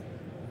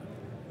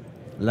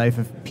 Life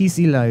of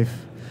PC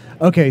life.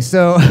 Okay,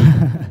 so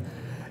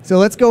so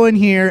let's go in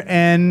here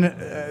and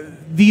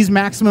these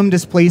maximum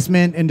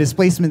displacement and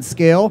displacement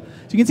scale.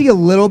 So you can see a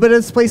little bit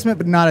of displacement,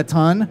 but not a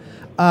ton.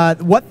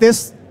 What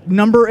this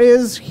number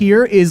is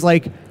here is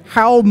like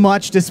how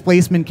much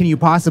displacement can you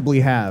possibly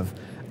have?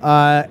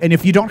 And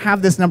if you don't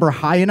have this number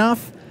high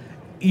enough,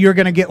 you're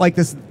going to get like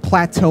this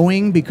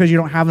plateauing because you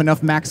don't have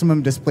enough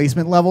maximum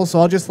displacement level. So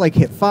I'll just like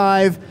hit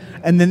 5.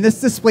 And then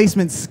this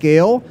displacement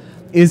scale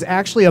is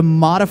actually a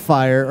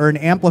modifier or an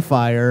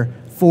amplifier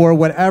for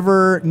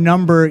whatever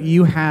number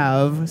you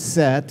have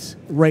set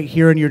right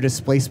here in your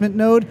displacement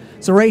node.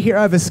 So right here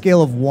I have a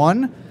scale of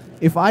 1.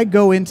 If I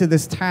go into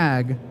this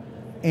tag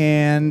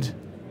and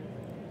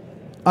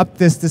up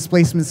this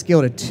displacement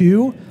scale to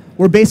 2,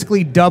 we're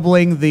basically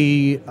doubling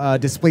the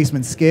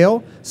displacement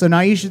scale. So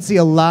now you should see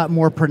a lot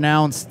more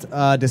pronounced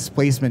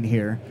displacement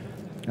here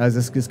as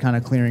this is kind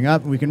of clearing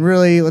up. We can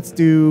really, let's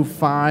do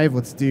 5,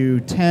 let's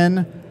do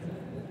 10,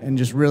 and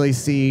just really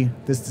see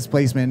this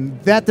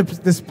displacement. That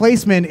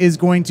displacement is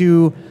going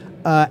to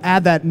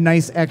add that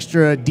nice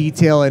extra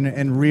detail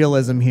and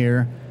realism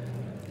here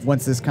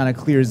once this kind of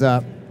clears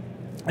up.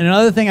 And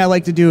another thing I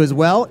like to do as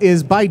well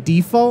is by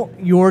default,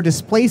 your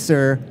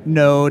displacer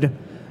node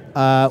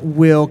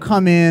will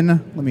come in,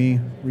 let me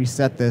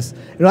reset this.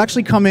 It'll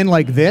actually come in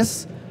like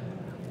this,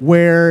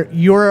 where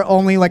you're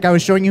only, like I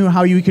was showing you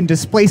how you can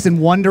displace in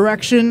one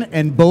direction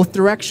and both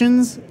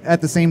directions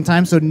at the same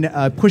time, so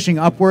pushing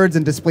upwards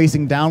and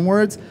displacing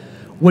downwards.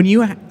 When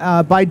you,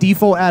 by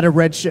default, add a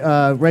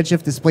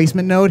Redshift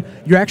displacement node,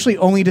 you're actually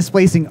only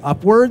displacing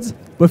upwards,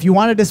 but if you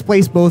want to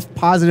displace both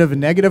positive and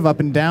negative,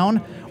 up and down,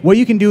 what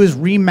you can do is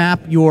remap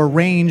your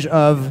range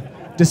of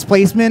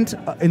displacement.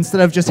 Instead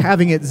of just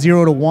having it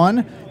 0 to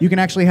 1, you can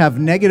actually have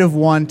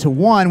 -1 to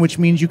 1, which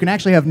means you can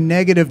actually have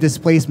negative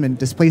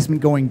displacement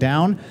going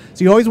down.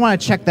 So you always want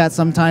to check that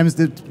sometimes,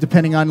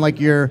 depending on like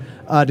your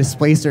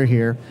displacer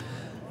here.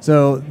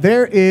 So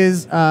there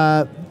is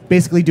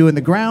basically doing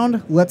the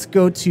ground. Let's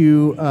go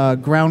to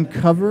ground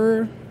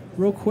cover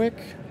real quick.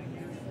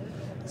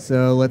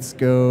 So let's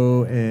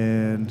go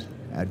and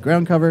add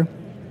ground cover.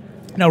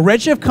 Now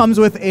Redshift comes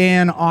with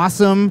an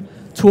awesome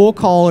tool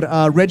called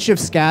Redshift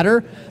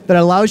Scatter that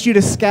allows you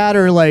to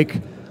scatter,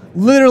 like,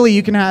 literally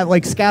you can have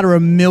like scatter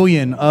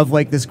 1,000,000 of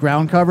like this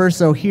ground cover.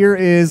 So here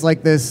is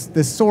like this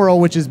sorrel,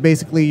 which is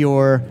basically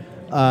your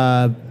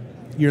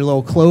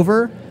little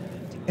clover,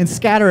 and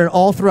scatter it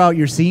all throughout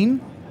your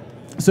scene.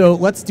 So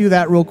let's do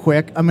that real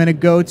quick. I'm going to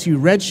go to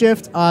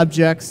Redshift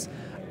Objects,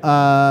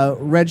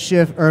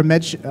 Redshift or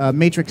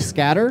Matrix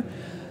Scatter.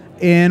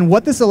 And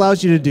what this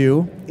allows you to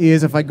do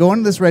is, if I go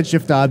into this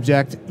Redshift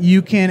object,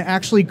 you can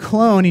actually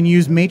clone and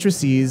use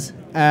matrices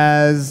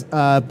as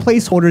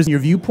placeholders in your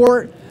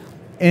viewport,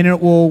 and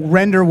it will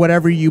render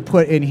whatever you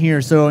put in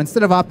here. So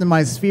instead of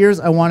optimized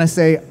spheres, I want to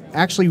say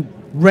actually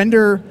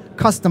render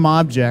custom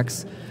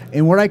objects.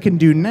 And what I can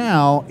do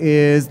now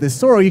is this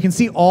sorrel. You can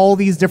see all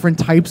these different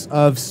types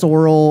of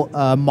sorrel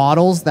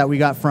models that we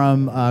got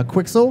from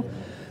Quixel.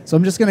 So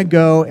I'm just going to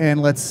go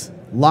and let's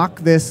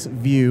lock this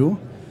view.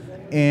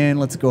 And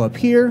let's go up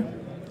here,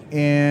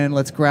 and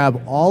let's grab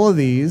all of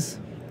these,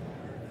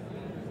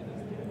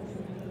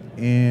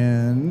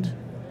 and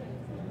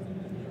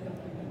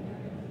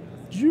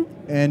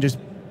just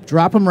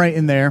drop them right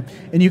in there.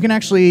 And you can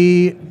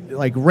actually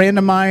like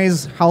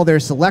randomize how they're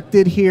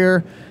selected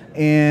here.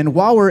 And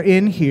while we're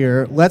in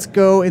here, let's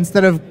go,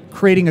 instead of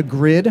creating a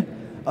grid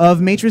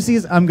of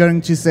matrices, I'm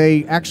going to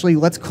say, actually,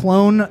 let's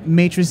clone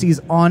matrices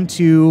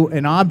onto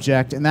an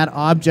object, and that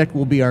object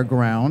will be our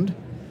ground.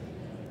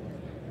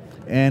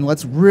 And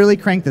let's really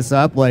crank this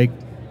up, like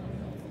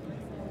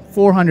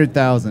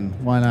 400,000.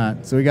 Why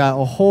not? So we got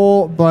a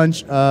whole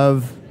bunch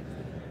of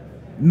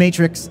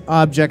matrix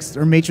objects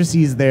or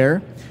matrices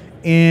there.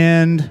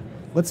 And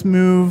let's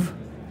move.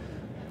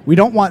 We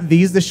don't want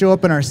these to show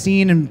up in our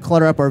scene and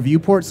clutter up our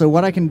viewport. So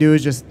what I can do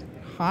is just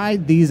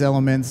hide these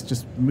elements,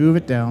 just move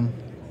it down.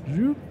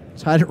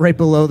 Just hide it right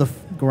below the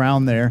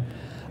ground there.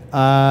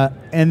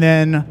 And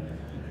then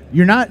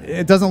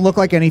it doesn't look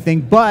like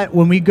anything, but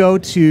when we go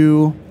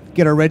to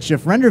get our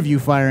Redshift render view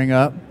firing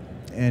up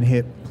and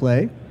hit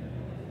play,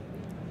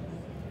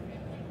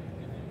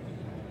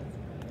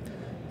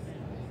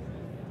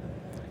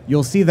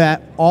 you'll see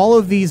that all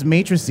of these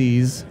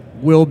matrices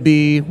will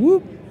be,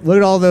 whoop, look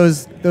at all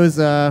those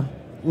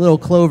little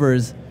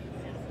clovers.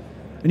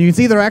 And you can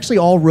see they're actually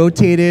all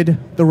rotated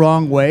the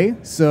wrong way.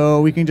 So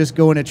we can just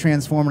go into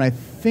transform, and I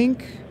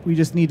think we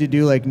just need to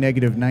do like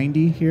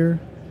 -90 here.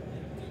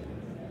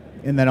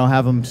 And then I'll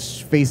have them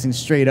facing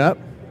straight up.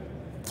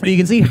 You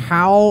can see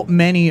how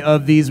many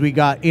of these we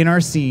got in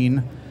our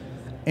scene.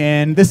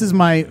 And this is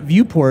my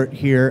viewport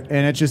here,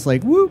 and it's just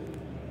like, whoop.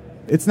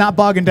 It's not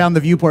bogging down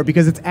the viewport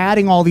because it's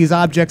adding all these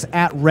objects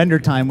at render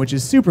time, which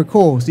is super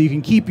cool, so you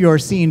can keep your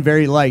scene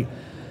very light.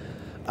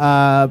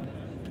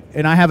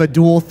 And I have a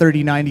dual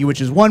 3090, which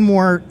is one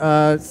more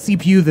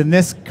CPU than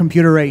this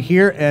computer right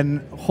here,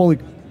 and holy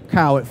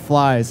cow, it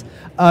flies.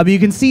 But you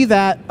can see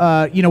that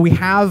we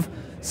have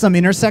some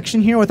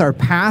intersection here with our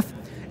path.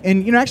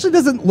 And it actually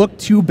doesn't look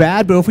too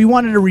bad, but if we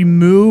wanted to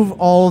remove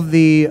all of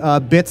the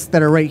bits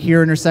that are right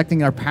here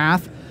intersecting our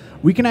path,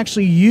 we can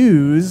actually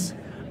use,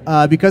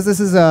 because this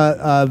is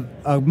a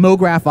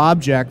MoGraph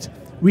object,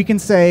 we can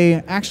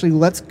say, actually,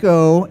 let's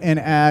go and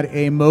add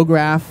a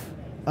MoGraph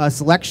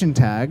selection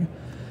tag.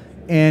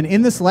 And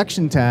in the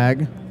selection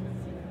tag,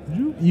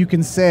 you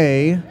can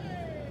say,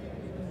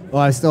 Oh,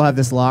 I still have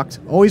this locked.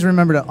 Always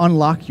remember to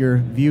unlock your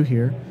view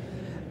here.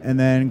 And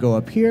then go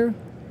up here.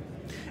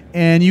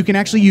 And you can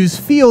actually use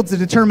fields to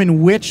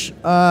determine which,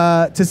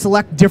 to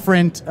select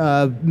different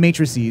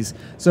matrices.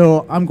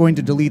 So I'm going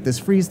to delete this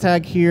freeze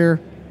tag here.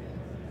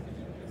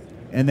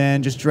 And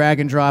then just drag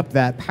and drop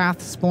that path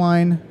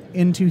spline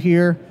into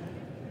here.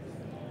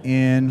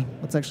 And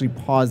let's actually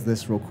pause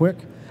this real quick.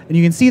 And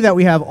you can see that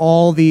we have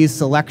all these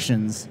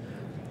selections.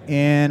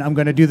 And I'm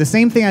going to do the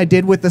same thing I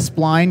did with the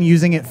spline,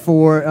 using it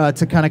for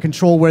to kind of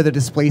control where the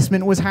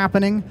displacement was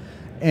happening.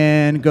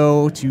 And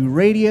go to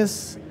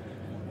radius.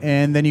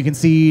 And then you can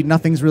see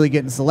nothing's really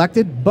getting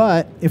selected.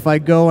 But if I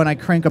go and I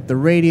crank up the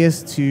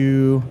radius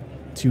to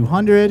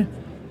 200,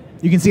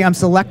 you can see I'm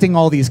selecting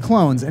all these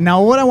clones. And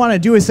now what I want to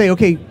do is say,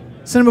 okay,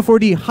 Cinema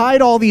 4D,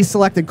 hide all these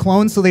selected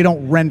clones so they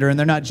don't render and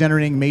they're not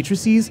generating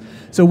matrices.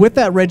 So with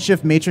that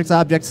Redshift matrix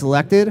object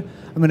selected,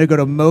 I'm going to go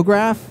to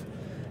MoGraph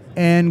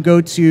and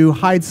go to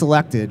hide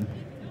selected.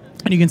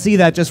 And you can see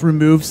that just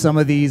removes some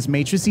of these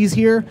matrices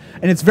here.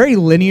 And it's very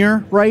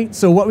linear, right?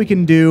 So what we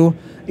can do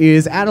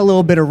is add a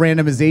little bit of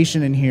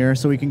randomization in here.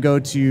 So we can go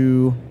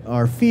to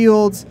our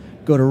fields,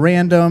 go to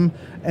random,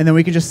 and then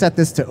we can just set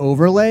this to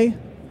overlay.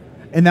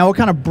 And that will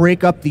kind of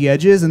break up the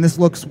edges, and this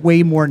looks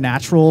way more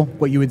natural,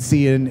 what you would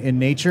see in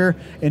nature.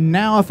 And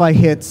now if I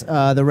hit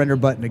the render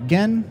button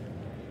again,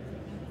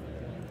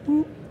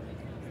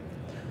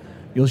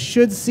 you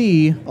should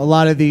see a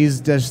lot of these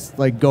just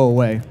like go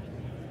away.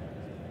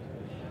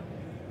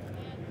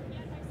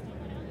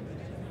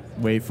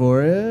 Wait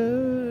for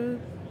it.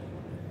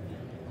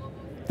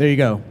 There you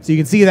go. So you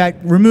can see that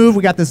remove.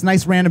 We got this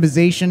nice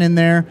randomization in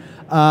there.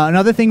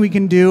 Another thing we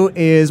can do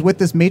is with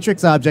this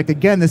matrix object,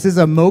 again, this is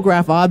a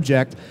MoGraph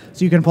object,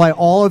 so you can apply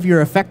all of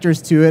your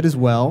effectors to it as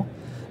well.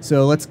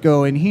 So let's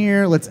go in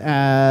here. Let's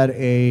add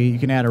you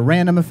can add a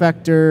random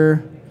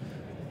effector.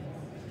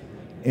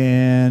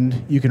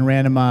 And you can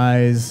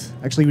randomize.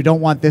 Actually, we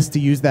don't want this to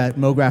use that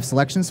MoGraph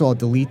selection, so I'll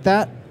delete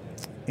that.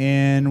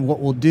 And what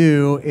we'll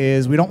do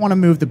is we don't want to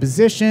move the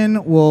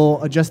position.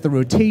 We'll adjust the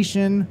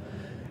rotation.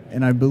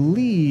 And I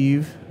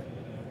believe,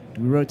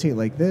 do we rotate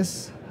like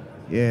this?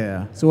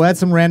 Yeah. So we'll add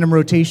some random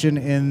rotation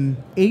in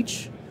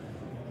H.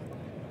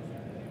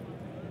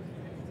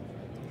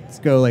 Let's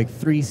go like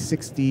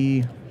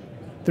 360,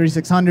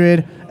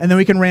 3600. And then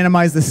we can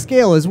randomize the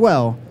scale as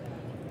well.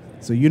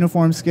 So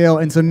uniform scale.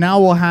 And so now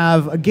we'll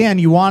have, again,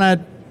 you want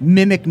to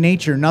mimic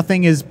nature.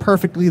 Nothing is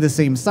perfectly the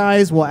same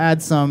size. We'll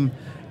add some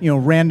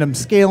random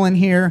scale in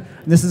here.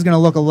 And this is going to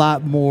look a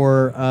lot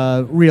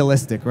more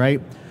realistic,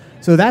 right?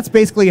 So that's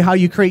basically how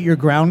you create your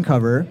ground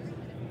cover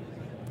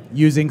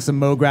using some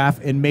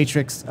MoGraph and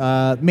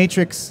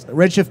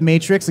Redshift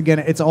matrix. Again,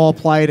 it's all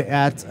applied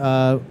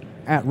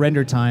at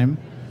render time.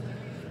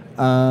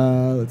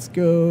 Let's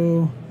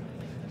go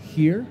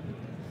here.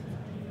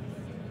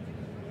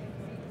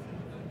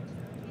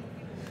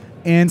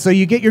 And so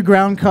you get your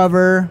ground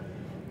cover,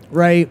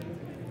 right?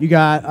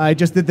 I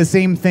just did the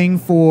same thing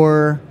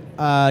for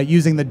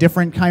using the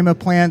different kind of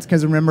plants,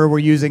 because remember we're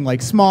using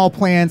like small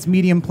plants,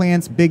 medium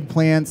plants, big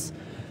plants.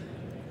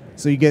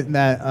 So you get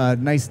that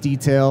nice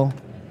detail.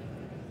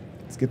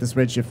 Let's get this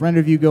Redshift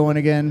render view going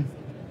again.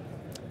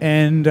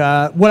 And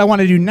what I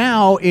want to do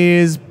now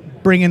is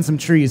bring in some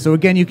trees. So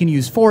again, you can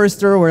use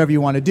Forester or whatever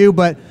you want to do,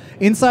 but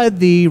inside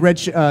the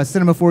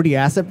Cinema 4D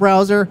asset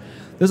browser,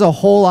 there's a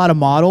whole lot of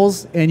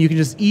models, and you can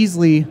just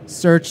easily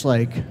search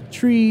like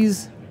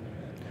trees.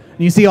 And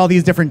you see all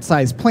these different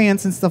size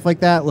plants and stuff like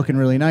that, looking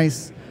really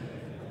nice.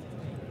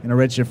 In a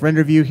Redshift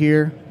render view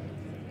here.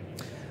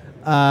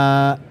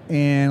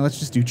 And let's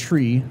just do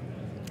tree.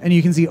 And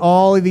you can see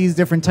all of these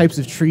different types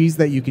of trees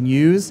that you can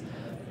use.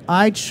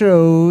 I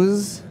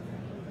chose,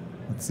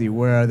 let's see,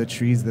 where are the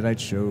trees that I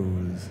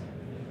chose?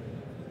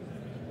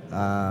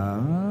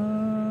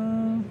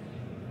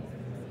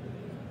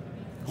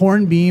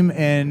 Hornbeam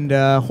and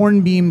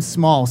hornbeam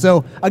small.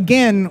 So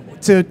again,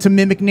 to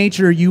mimic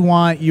nature, you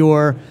want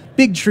your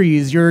big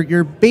trees,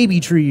 your baby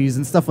trees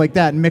and stuff like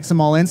that, and mix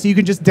them all in. So you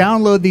can just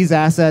download these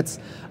assets,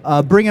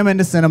 bring them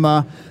into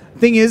Cinema.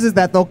 Thing is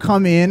that they'll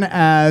come in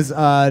as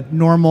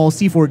normal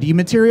C4D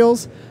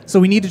materials. So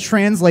we need to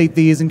translate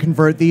these and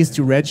convert these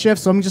to Redshift.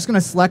 So I'm just going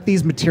to select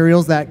these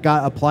materials that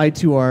got applied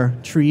to our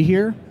tree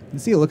here. You can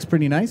see it looks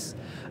pretty nice.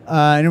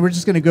 And we're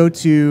just going to go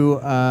to,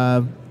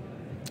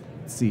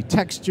 let's see,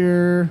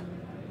 texture.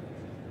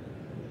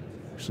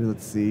 Actually,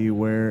 let's see,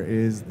 where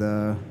is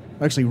the,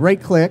 actually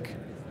right click,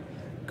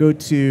 go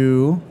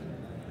to,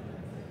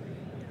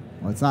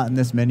 well, it's not in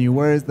this menu.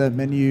 Where is that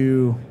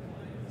menu?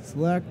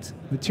 Select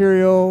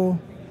material.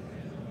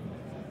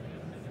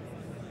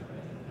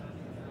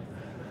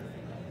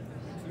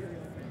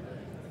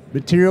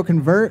 Material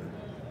convert.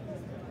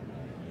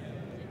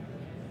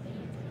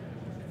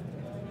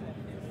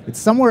 It's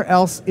somewhere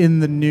else in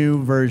the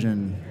new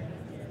version.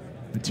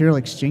 Material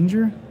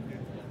exchanger?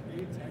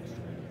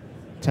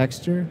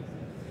 Texture.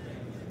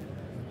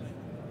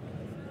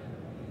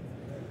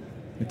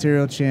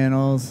 Material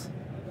channels.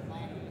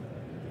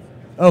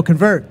 Oh,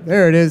 convert.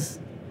 There it is.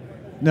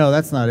 No,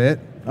 that's not it.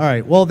 All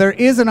right. Well, there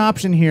is an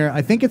option here.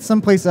 I think it's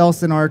someplace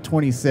else in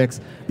R26.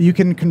 You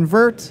can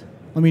convert.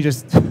 Let me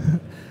just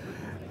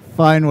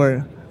find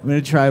where. I'm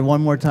going to try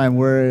one more time.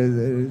 Where is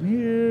it?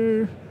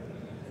 Here.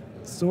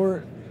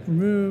 Sort.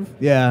 Remove.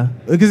 Yeah.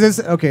 Because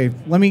this. Okay.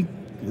 Let me.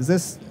 Is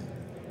this.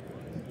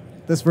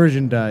 This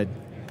version died.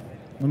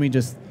 Let me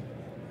just.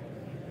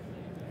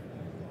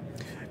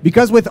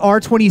 Because with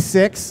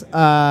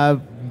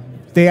R26,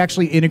 they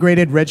actually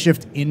integrated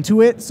Redshift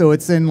into it. So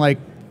it's in like.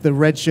 The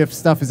Redshift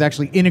stuff is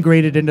actually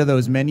integrated into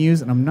those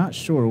menus, and I'm not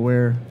sure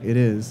where it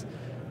is.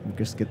 We'll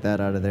just get that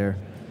out of there.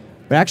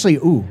 But actually,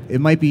 ooh, it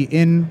might be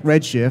in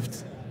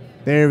Redshift.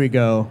 There we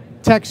go.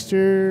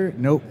 Texture,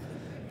 nope.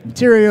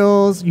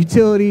 Materials,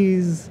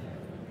 utilities,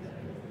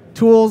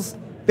 tools.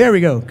 There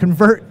we go.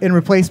 Convert and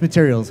replace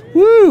materials.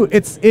 Woo!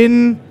 It's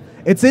in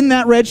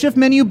that Redshift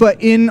menu,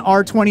 but in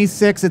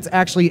R26, it's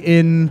actually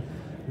in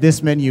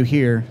this menu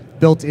here,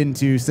 built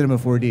into Cinema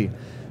 4D.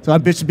 So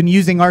I've just been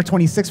using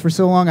R26 for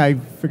so long, I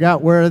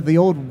forgot where the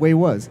old way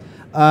was.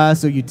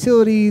 So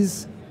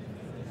utilities,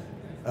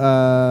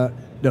 no,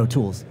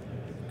 tools.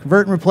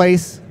 Convert and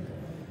replace.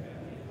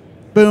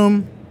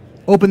 Boom.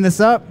 Open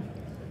this up.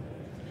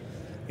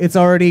 It's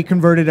already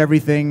converted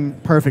everything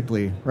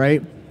perfectly,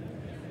 right?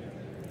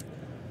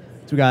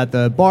 So we got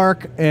the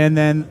bark, and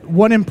then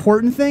one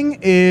important thing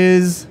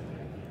is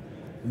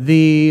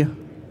the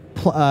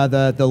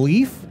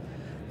leaf.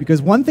 Because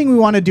one thing we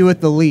want to do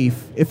with the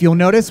leaf, if you'll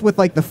notice with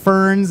like the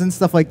ferns and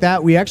stuff like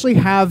that, we actually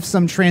have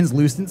some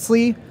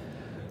translucency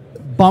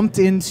plugged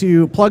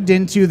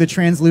into the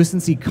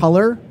translucency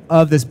color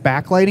of this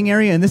backlighting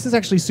area. And this is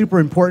actually super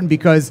important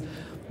because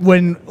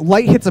when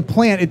light hits a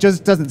plant, it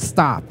just doesn't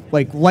stop.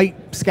 Like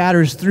light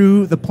scatters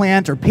through the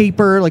plant or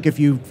paper. Like if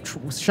you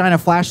shine a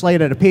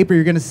flashlight at a paper,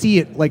 you're going to see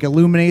it like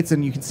illuminates,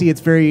 and you can see it's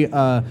very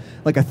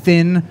like a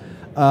thin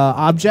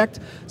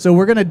object. So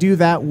we're going to do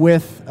that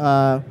with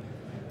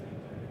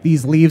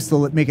these leaves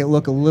to make it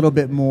look a little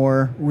bit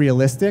more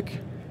realistic.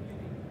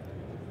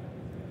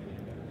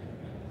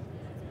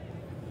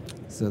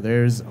 So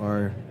there's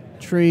our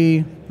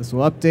tree. This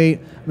will update.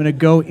 I'm going to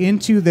go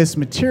into this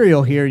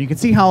material here. You can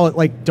see how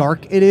like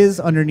dark it is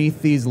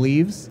underneath these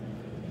leaves.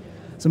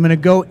 So I'm going to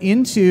go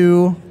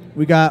into,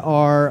 we got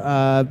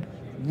our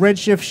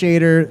Redshift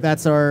shader.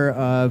 That's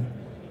our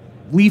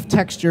leaf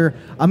texture.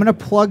 I'm going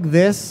to plug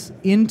this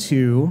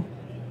into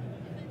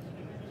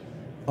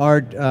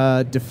our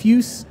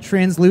diffuse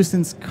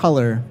translucence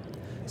color.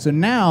 So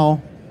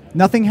now,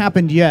 nothing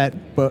happened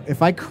yet, but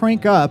if I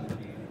crank up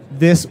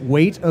this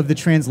weight of the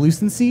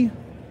translucency,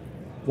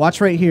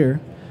 watch right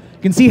here, you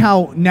can see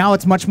how now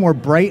it's much more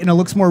bright and it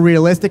looks more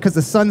realistic because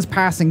the sun's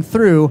passing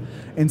through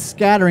and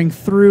scattering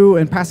through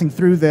and passing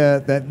through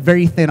that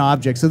very thin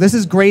object. So this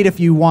is great if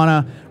you want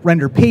to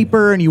render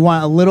paper and you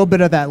want a little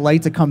bit of that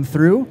light to come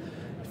through.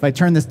 If I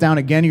turn this down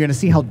again, you're going to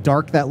see how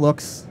dark that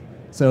looks.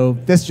 So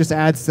this just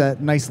adds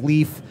that nice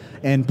leaf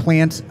and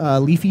plant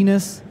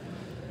leafiness.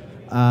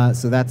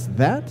 So that's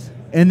that.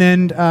 And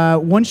then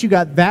once you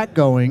got that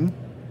going,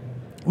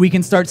 we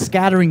can start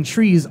scattering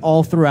trees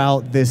all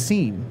throughout this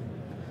scene.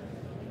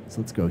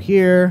 So let's go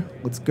here.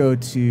 Let's go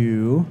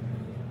to...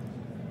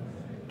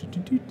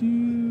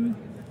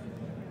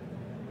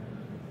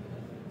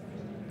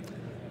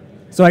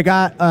 So I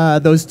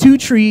got those two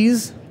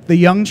trees, the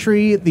young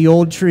tree, the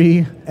old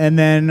tree, and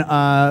then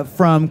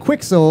from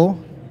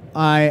Quixel,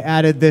 I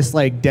added this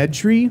like dead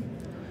tree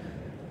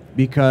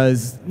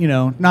because, you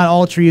know, not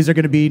all trees are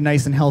going to be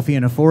nice and healthy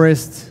in a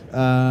forest.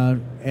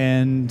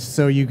 And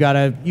so you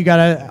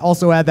gotta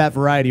also add that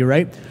variety,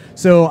 right?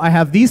 So I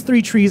have these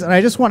three trees and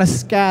I just want to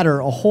scatter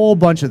a whole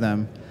bunch of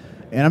them.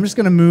 And I'm just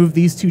going to move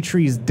these two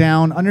trees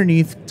down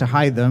underneath to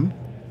hide them.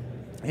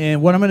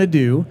 And what I'm going to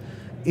do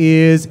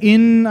is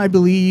in, I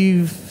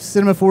believe,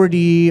 Cinema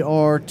 4D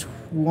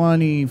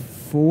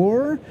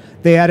R24,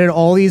 they added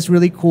all these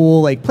really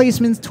cool like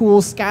placements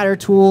tools, scatter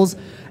tools,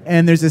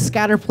 and there's a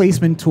scatter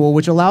placement tool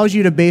which allows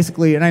you to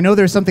basically, and I know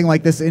there's something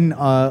like this in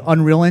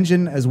Unreal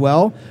Engine as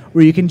well,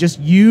 where you can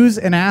just use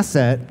an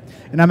asset,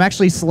 and I'm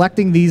actually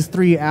selecting these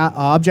three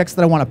objects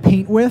that I want to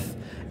paint with,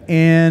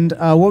 and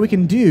what we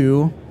can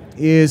do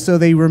is, so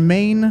they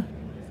remain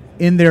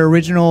in their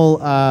original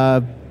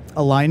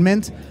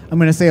alignment, I'm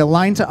going to say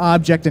align to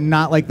object and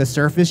not like the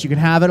surface. You can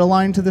have it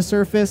aligned to the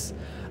surface,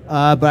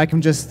 but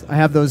I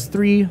have those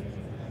three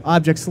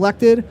object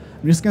selected.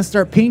 I'm just going to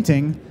start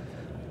painting,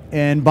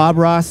 and Bob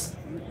Ross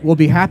will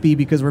be happy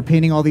because we're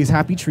painting all these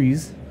happy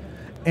trees.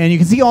 And you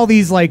can see all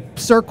these like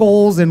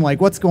circles and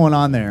like what's going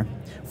on there.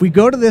 If we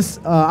go to this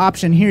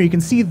option here, you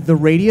can see the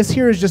radius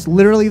here is just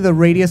literally the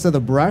radius of the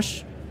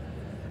brush.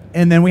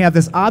 And then we have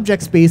this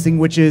object spacing,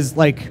 which is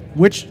like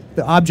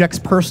the object's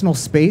personal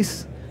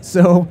space.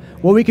 So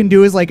what we can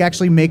do is like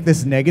actually make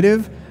this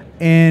negative,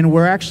 and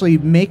we're actually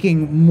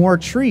making more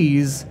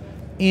trees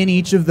in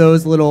each of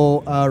those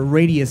little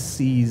radii.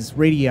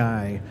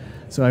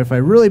 So if I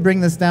really bring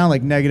this down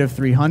like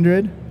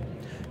 -300, you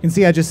can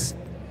see I just,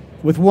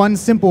 with one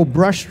simple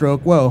brush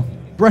stroke, whoa,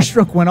 brush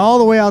stroke went all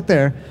the way out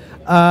there.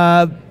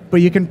 But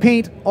you can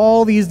paint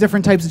all these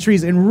different types of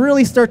trees and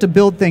really start to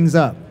build things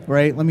up,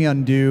 right? Let me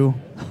undo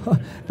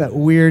that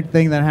weird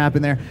thing that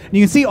happened there. And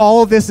you can see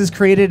all of this is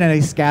created in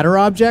a scatter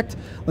object.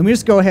 Let me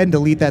just go ahead and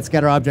delete that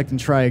scatter object and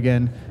try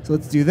again. So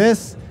let's do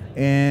this,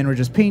 and we're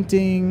just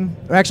painting.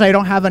 Or actually, I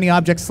don't have any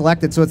objects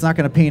selected, so it's not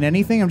going to paint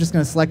anything. I'm just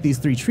going to select these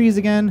 3 trees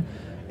again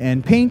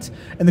and paint.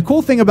 And the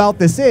cool thing about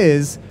this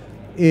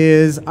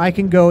is I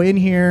can go in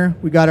here.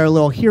 We got our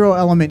little hero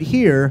element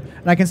here,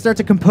 and I can start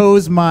to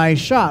compose my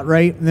shot,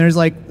 right? And there's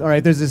like, all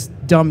right, there's this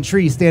dumb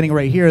tree standing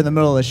right here in the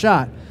middle of the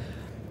shot.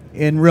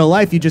 In real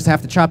life, you just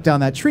have to chop down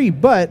that tree,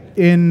 but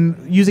in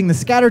using the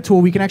scatter tool,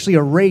 we can actually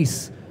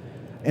erase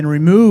and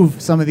remove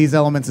some of these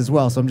elements as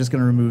well. So I'm just going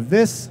to remove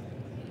this.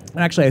 And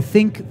actually, I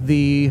think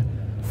the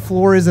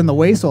floor is in the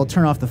way, so I'll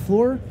turn off the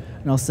floor,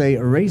 and I'll say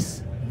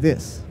erase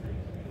this.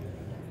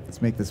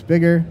 Let's make this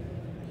bigger.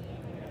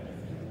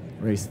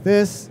 Erase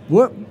this.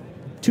 Whoop,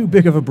 too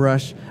big of a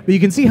brush. But you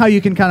can see how you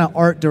can kind of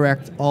art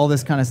direct all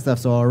this kind of stuff.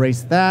 So I'll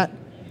erase that.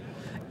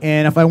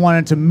 And if I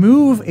wanted to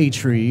move a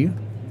tree,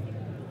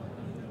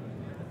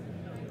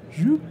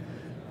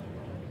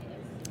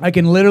 I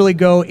can literally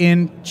go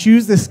in,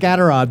 choose the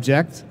scatter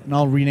object, and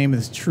I'll rename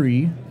this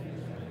tree.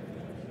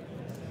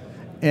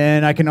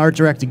 And I can art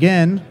direct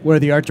again, wear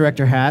the art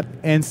director hat,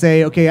 and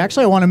say, okay,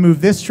 actually I want to move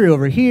this tree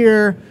over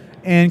here,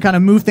 and kind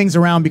of move things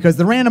around, because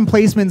the random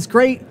placement's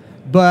great,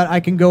 but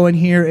I can go in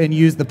here and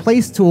use the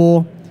place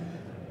tool,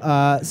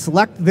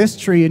 select this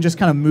tree, and just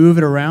kind of move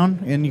it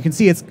around. And you can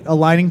see it's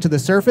aligning to the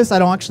surface. I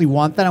don't actually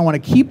want that. I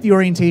want to keep the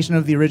orientation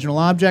of the original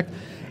object.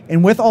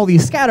 And with all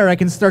these scatter, I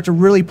can start to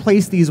really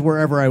place these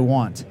wherever I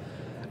want,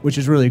 which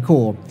is really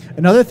cool.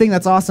 Another thing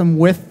that's awesome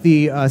with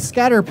the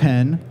scatter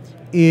pen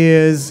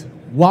is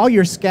while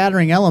you're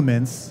scattering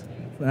elements,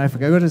 if I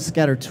go to the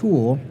scatter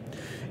tool,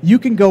 you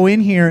can go in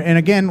here, and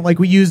again, like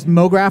we used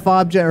MoGraph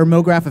object or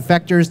MoGraph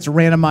effectors to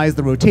randomize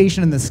the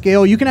rotation and the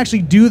scale. You can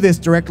actually do this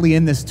directly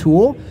in this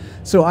tool.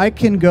 So I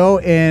can go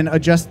and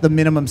adjust the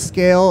minimum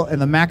scale and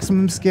the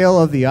maximum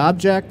scale of the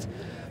object.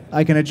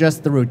 I can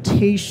adjust the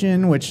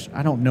rotation, which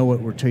I don't know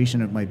what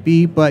rotation it might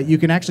be, but you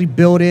can actually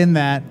build in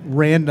that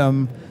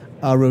random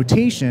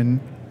rotation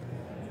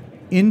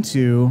and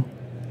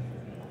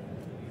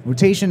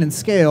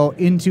scale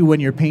into when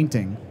you're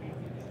painting,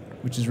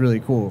 which is really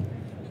cool.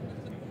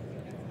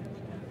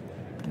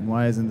 And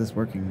why isn't this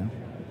working now?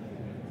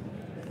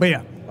 But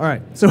yeah, all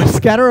right. So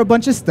scatter a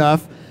bunch of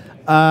stuff.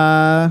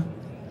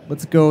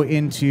 Let's go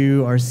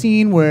into our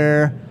scene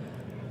where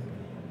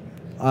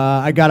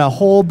I got a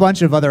whole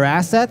bunch of other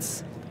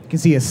assets. You can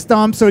see a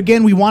stump. So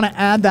again, we want to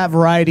add that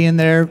variety in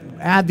there,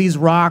 add these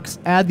rocks,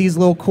 add these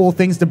little cool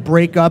things to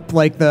break up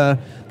like the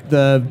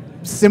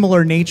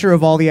similar nature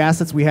of all the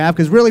assets we have.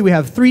 Because really we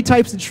have 3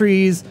 types of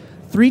trees,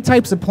 3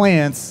 types of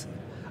plants,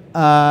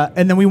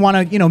 and then we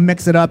want to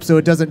mix it up so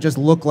it doesn't just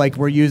look like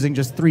we're using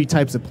just 3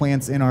 types of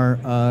plants in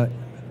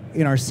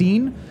our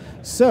scene.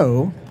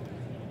 So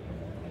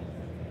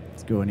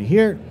let's go into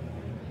here.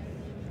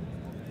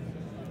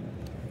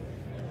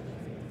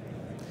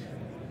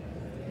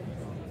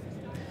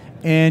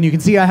 And you can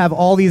see I have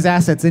all these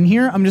assets in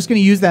here. I'm just going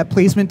to use that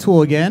placement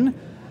tool again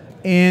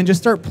and just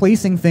start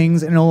placing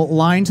things, and it'll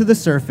align to the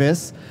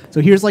surface.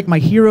 So here's like my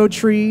hero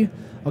tree.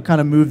 I'll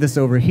kind of move this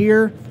over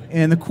here.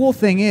 And the cool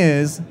thing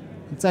is,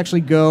 let's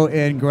actually go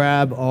and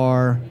grab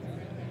our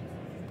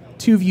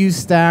 2 views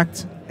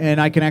stacked,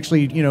 and I can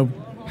actually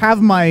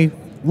have my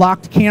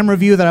locked camera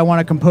view that I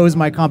want to compose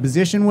my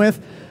composition with,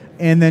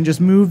 and then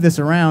just move this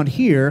around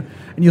here.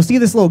 And you'll see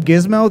this little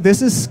gizmo.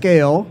 This is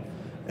scale.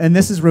 And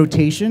this is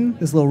rotation,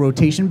 this little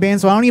rotation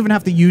band. So I don't even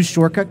have to use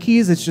shortcut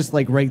keys. It's just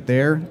like right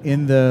there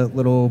in the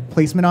little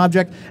placement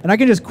object. And I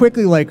can just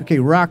quickly okay,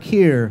 rock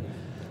here.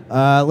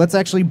 Let's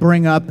actually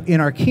bring up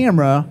in our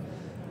camera,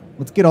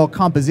 let's get all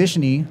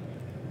composition-y.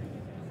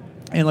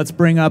 And let's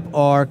bring up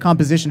our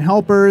composition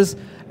helpers.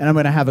 And I'm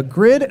going to have a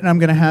grid, and I'm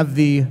going to have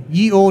the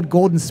ye old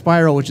golden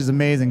spiral, which is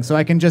amazing. So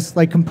I can just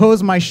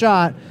compose my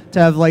shot to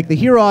have the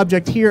hero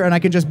object here, and I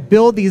can just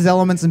build these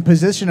elements and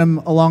position them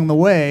along the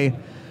way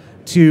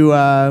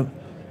to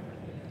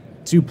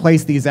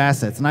place these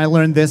assets. And I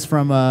learned this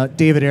from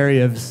David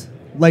Ariev's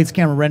Lights,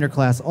 Camera, Render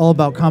class, all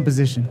about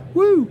composition.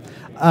 Woo!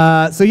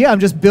 So yeah,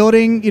 I'm just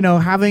building,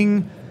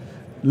 having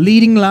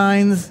leading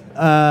lines,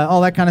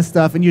 all that kind of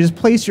stuff, and you just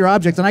place your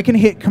objects, and I can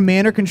hit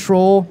Command and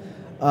Control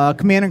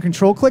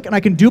click, and I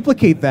can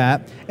duplicate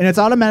that, and it's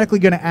automatically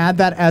going to add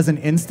that as an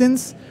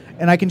instance,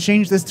 and I can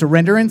change this to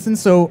render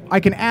instance, so I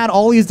can add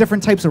all these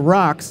different types of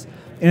rocks,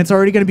 and it's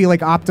already going to be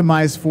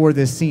optimized for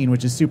this scene,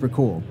 which is super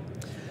cool.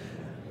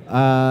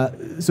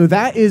 So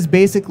that is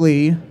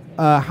basically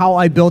how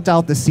I built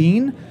out the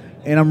scene,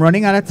 and I'm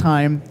running out of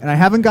time, and I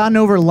haven't gotten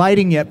over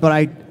lighting yet, but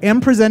I am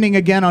presenting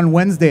again on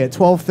Wednesday at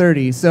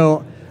 12:30.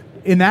 So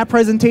in that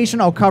presentation,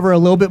 I'll cover a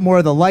little bit more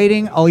of the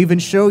lighting. I'll even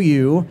show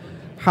you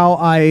how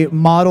I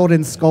modeled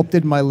and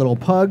sculpted my little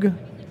pug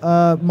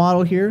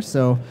model here.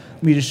 So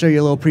let me just show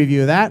you a little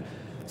preview of that.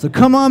 So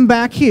come on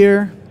back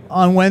here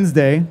on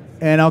Wednesday,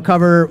 and I'll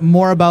cover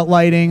more about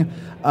lighting,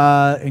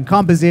 and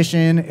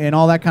composition and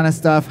all that kind of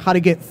stuff, how to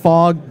get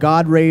fog,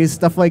 God rays,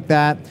 stuff like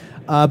that.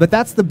 But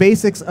that's the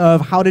basics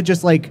of how to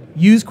just like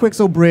use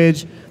Quixel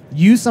Bridge,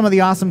 use some of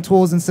the awesome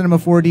tools in Cinema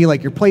 4D,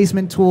 like your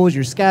placement tools,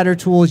 your scatter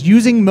tools,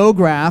 using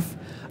MoGraph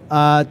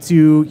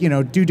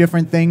to do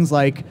different things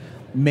like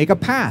make a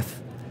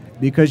path,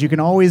 because you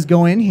can always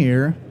go in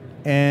here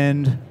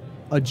and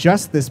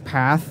adjust this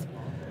path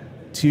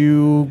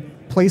to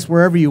place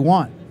wherever you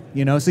want.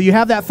 So you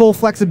have that full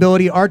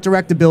flexibility, art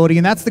directability,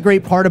 and that's the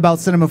great part about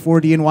Cinema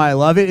 4D and why I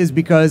love it, is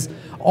because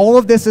all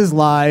of this is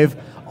live.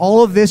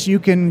 All of this you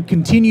can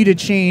continue to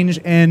change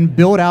and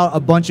build out a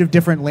bunch of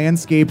different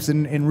landscapes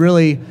and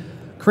really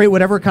create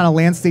whatever kind of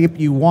landscape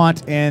you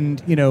want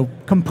and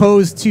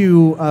compose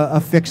to a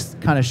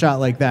fixed kind of shot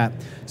like that.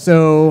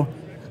 So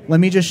let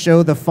me just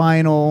show the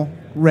final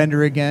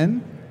render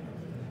again.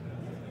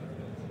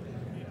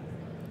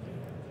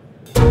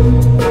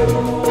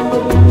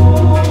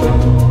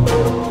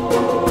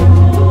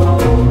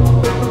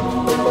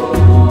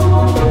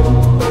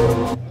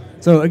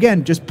 So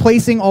again, just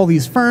placing all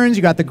these ferns.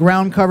 You got the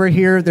ground cover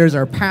here. There's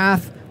our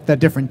path, that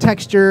different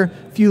texture,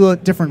 a few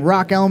different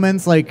rock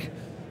elements. Like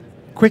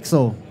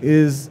Quixel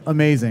is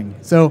amazing.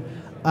 So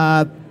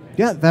yeah,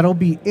 that'll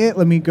be it.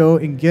 Let me go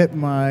and get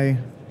my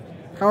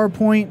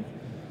PowerPoint.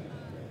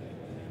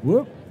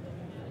 Whoop.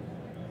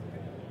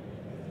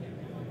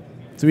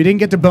 So we didn't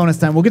get to bonus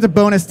time. We'll get to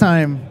bonus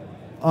time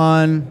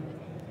on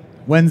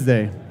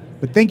Wednesday.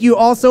 But thank you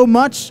all so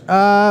much.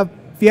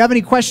 If you have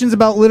any questions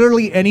about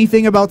literally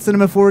anything about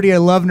Cinema 4D, I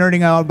love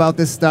nerding out about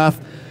this stuff.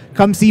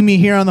 Come see me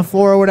here on the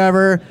floor or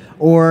whatever.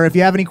 Or if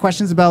you have any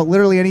questions about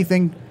literally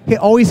anything,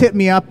 always hit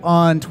me up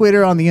on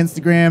Twitter, on the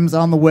Instagrams,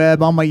 on the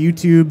web, on my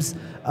YouTubes.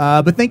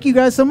 But thank you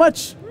guys so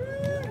much.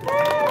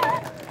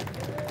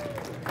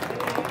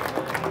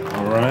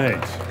 All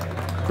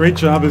right. Great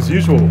job as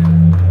usual.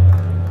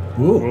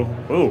 Ooh.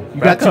 Whoa. You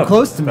got too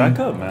close to me. Back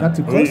up, man. Got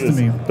too close to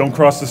me. Don't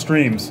cross the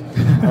streams.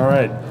 All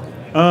right.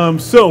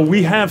 So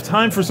we have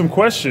time for some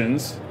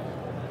questions.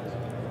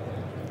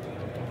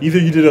 Either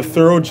you did a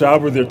thorough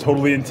job or they're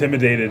totally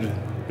intimidated.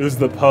 It was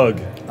the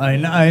pug. I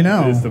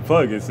know. It's the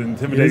pug. It's an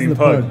intimidating the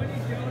pug.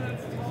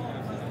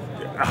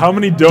 How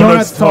many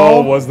donuts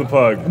tall was the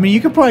pug? I mean,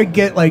 you could probably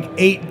get like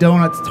 8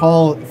 donuts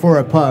tall for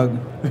a pug.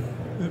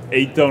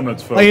 8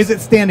 donuts, folks. Like, is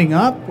it standing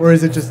up or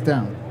is it just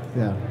down?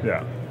 Yeah.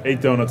 Yeah, 8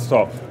 donuts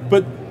tall.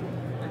 But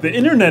the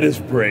internet is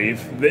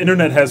brave. The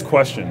internet has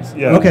questions.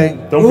 Yeah.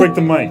 Okay. Don't break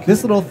the mic.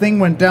 This little thing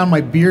went down.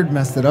 My beard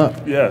messed it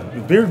up. Yeah,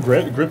 the beard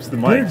grips the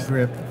mic. Beard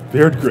grip.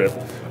 Beard grip.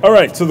 All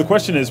right, so the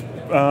question is,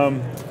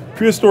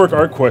 prehistoric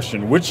art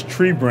question. Which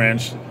tree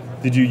branch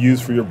did you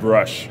use for your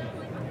brush?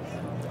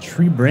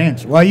 Tree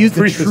branch. Well, I used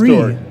a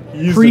tree.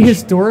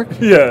 Prehistoric?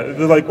 Yeah,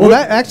 they're like. Well,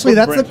 that's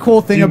the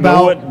cool thing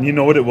about. You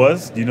know what it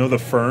was? Do you know the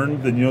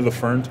fern? Do you know the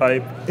fern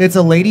type? It's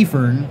a lady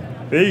fern.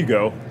 There you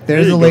go.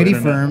 There's a lady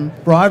fern,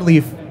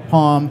 broadleaf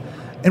palm,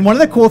 and one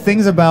of the cool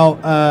things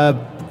about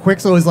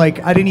Quixel is like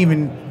I didn't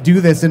even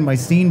do this in my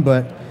scene,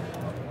 but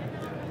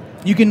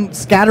you can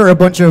scatter a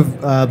bunch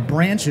of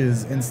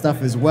branches and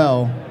stuff as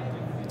well.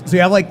 So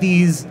you have like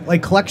these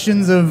like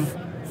collections of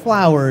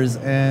flowers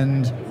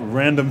and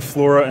random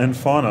flora and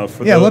fauna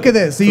for look at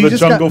this. So you the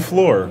just jungle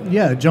floor.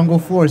 Yeah, jungle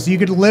floor. So you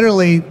could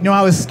literally,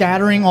 I was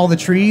scattering all the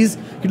trees.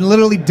 You can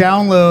literally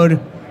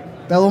download.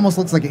 That almost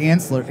looks like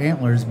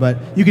antlers, but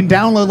you can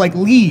download like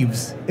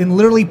leaves and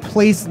literally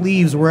place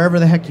leaves wherever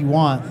the heck you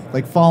want,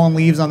 like fallen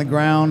leaves on the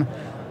ground,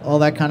 all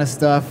that kind of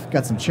stuff.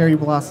 Got some cherry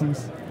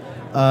blossoms.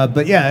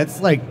 But yeah,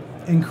 it's like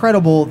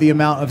incredible the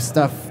amount of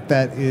stuff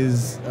that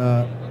is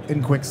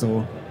in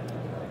Quixel.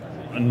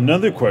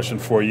 Another question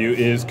for you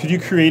is, could you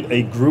create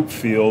a group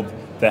field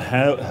that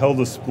held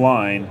a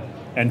spline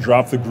and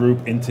drop the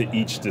group into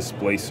each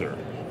displacer?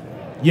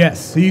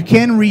 Yes, so you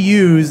can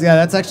reuse. Yeah,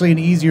 that's actually an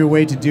easier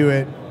way to do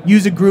it.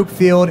 Use a group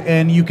field,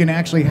 and you can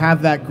actually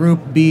have that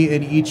group be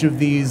in each of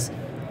these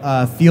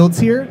fields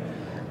here.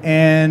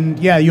 And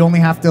yeah, you only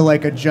have to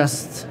like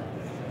adjust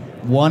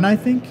one, I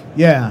think.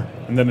 Yeah.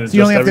 And then so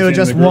you only have to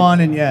adjust one,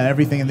 and yeah,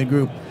 everything in the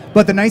group.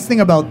 But the nice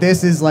thing about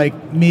this is like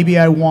maybe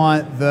I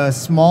want the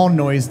small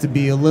noise to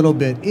be a little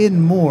bit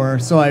in more,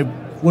 so I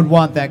would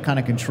want that kind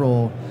of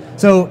control.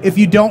 So if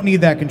you don't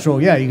need that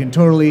control, yeah, you can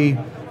totally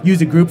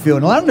use a group field.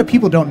 And a lot of the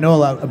people don't know a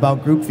lot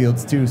about group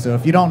fields too. So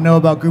if you don't know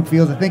about group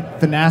fields, I think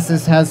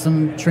Thanasis has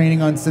some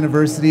training on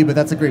Cineversity, but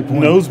that's a great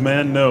point. Knows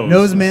man knows.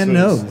 Knows man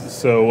knows.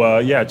 So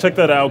yeah, check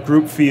that out,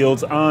 group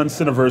fields on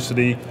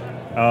Cineversity.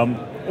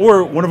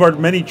 Or one of our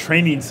many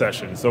training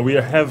sessions. So we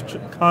have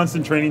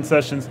constant training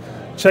sessions.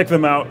 Check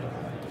them out.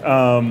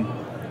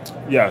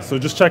 Yeah, so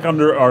just check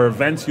under our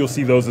events. You'll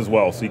see those as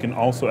well. So you can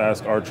also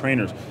ask our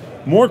trainers.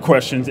 More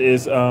questions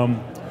is,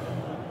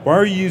 why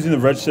are you using the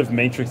Redshift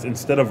matrix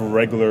instead of a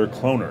regular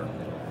cloner?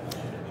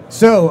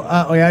 So,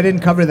 I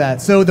didn't cover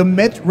that. So the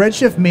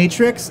Redshift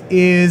matrix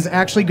is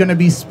actually going to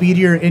be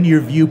speedier in your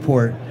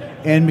viewport.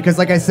 And because,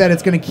 like I said,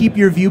 it's going to keep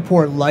your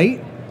viewport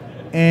light,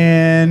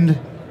 and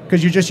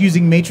because you're just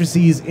using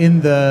matrices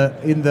in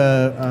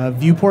the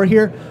viewport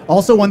here.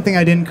 Also, one thing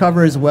I didn't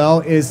cover as well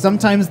is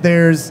sometimes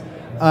there's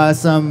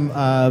some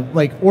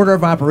like order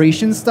of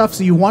operations stuff.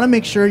 So you want to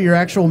make sure your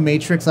actual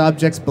matrix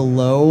objects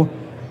below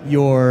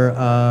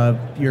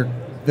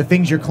the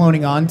things you're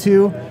cloning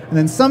onto. And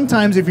then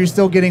sometimes if you're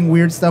still getting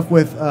weird stuff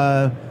with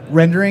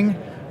rendering,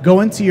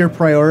 go into your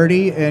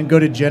priority and go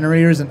to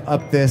generators and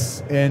up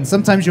this. And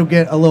sometimes you'll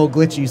get a little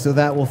glitchy, so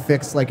that will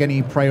fix like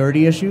any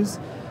priority issues.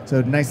 So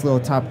nice little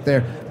top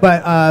there.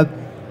 But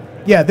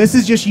yeah, this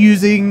is just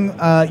utilizing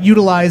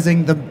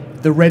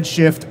the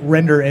Redshift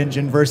render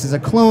engine versus a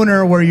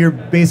cloner where you're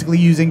basically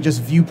using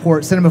just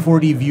viewport, Cinema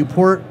 4D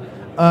viewport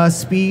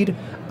speed.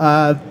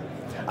 I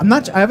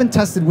haven't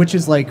tested which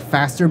is like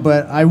faster,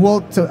 but I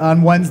will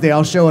on Wednesday.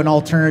 I'll show an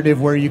alternative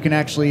where you can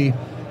actually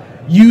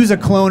use a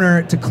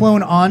cloner to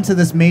clone onto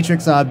this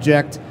matrix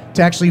object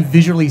to actually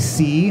visually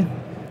see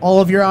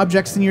all of your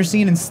objects in your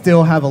scene and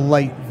still have a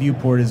light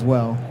viewport as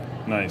well.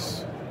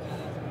 Nice.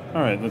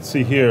 All right, let's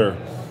see here.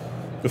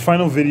 The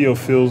final video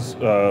feels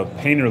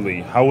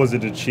painterly. How was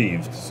it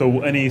achieved?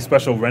 So any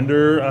special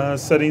render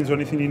settings or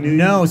anything you need?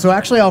 No, so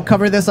actually I'll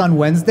cover this on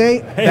Wednesday.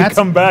 Hey,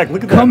 come back.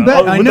 Look at that. Come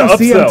back. I know,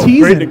 see, I'm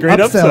teasing. Great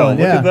upsell.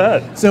 Yeah. Look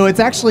at that. So it's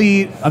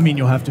actually, I mean,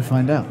 you'll have to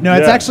find out. No,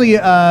 it's actually...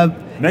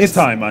 Next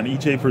time on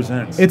EJ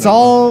Presents. It's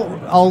all,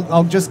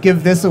 I'll just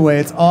give this away.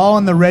 It's all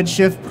in the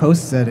Redshift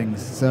post settings.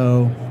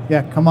 So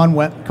yeah, come on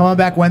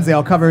back Wednesday.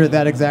 I'll cover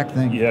that exact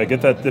thing. Yeah, get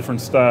that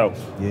different style.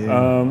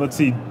 Yeah. Let's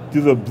see.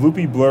 Do the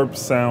bloopy blurp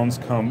sounds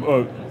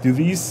come? Do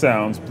these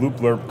sounds bloop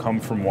blurp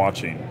come from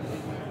watching?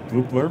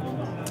 Bloop blurp?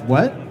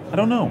 What? I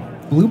don't know.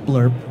 Bloop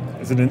blurp.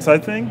 Is it an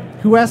inside thing?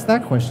 Who asked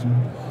that question?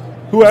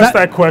 Who asked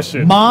that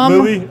question? Mom?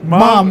 Lily?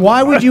 Mom,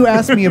 why would you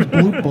ask me a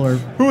bloop blurp?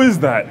 Who is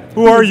that?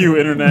 Who are you,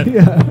 Internet?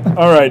 Yeah.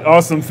 All right,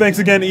 awesome. Thanks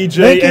again, EJ.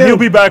 Thank and you. he'll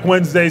be back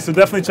Wednesday, so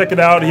definitely check it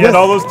out. He had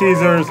all those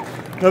teasers.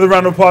 Another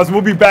round of applause.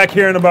 We'll be back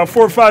here in about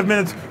 4 or 5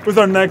 minutes with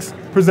our next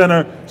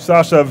presenter,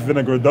 Sasha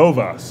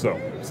Vinogradova. So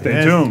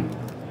stay tuned.